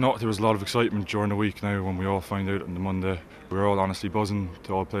 Yeah, no, there was a lot of excitement during the week now when we all find out on the Monday. We were all honestly buzzing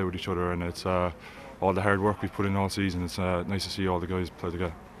to all play with each other, and it's all the hard work we've put in all season. It's nice to see all the guys play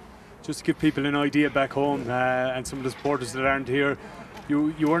together. Just to give people an idea back home and some of the supporters that aren't here,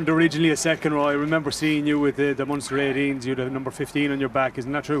 you weren't originally a second row. I remember seeing you with the Munster 18s. You had a number 15 on your back,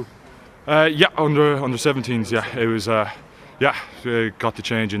 isn't that true? Yeah, under 17s. Yeah, it was. Got the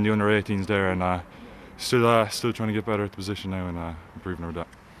change in the under 18s there, and still trying to get better at the position now and improving over that.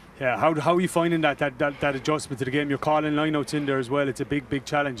 Yeah, how are you finding that adjustment to the game? You're calling lineouts in there as well. It's a big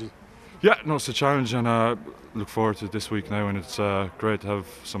challenge. Yeah, no, it's a challenge, and look forward to this week now. And it's great to have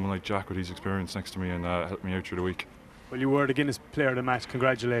someone like Jack with his experience next to me and help me out through the week. Well, you were the Guinness Player of the Match.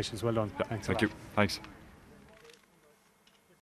 Congratulations, well done. Yeah, thank you. Thanks.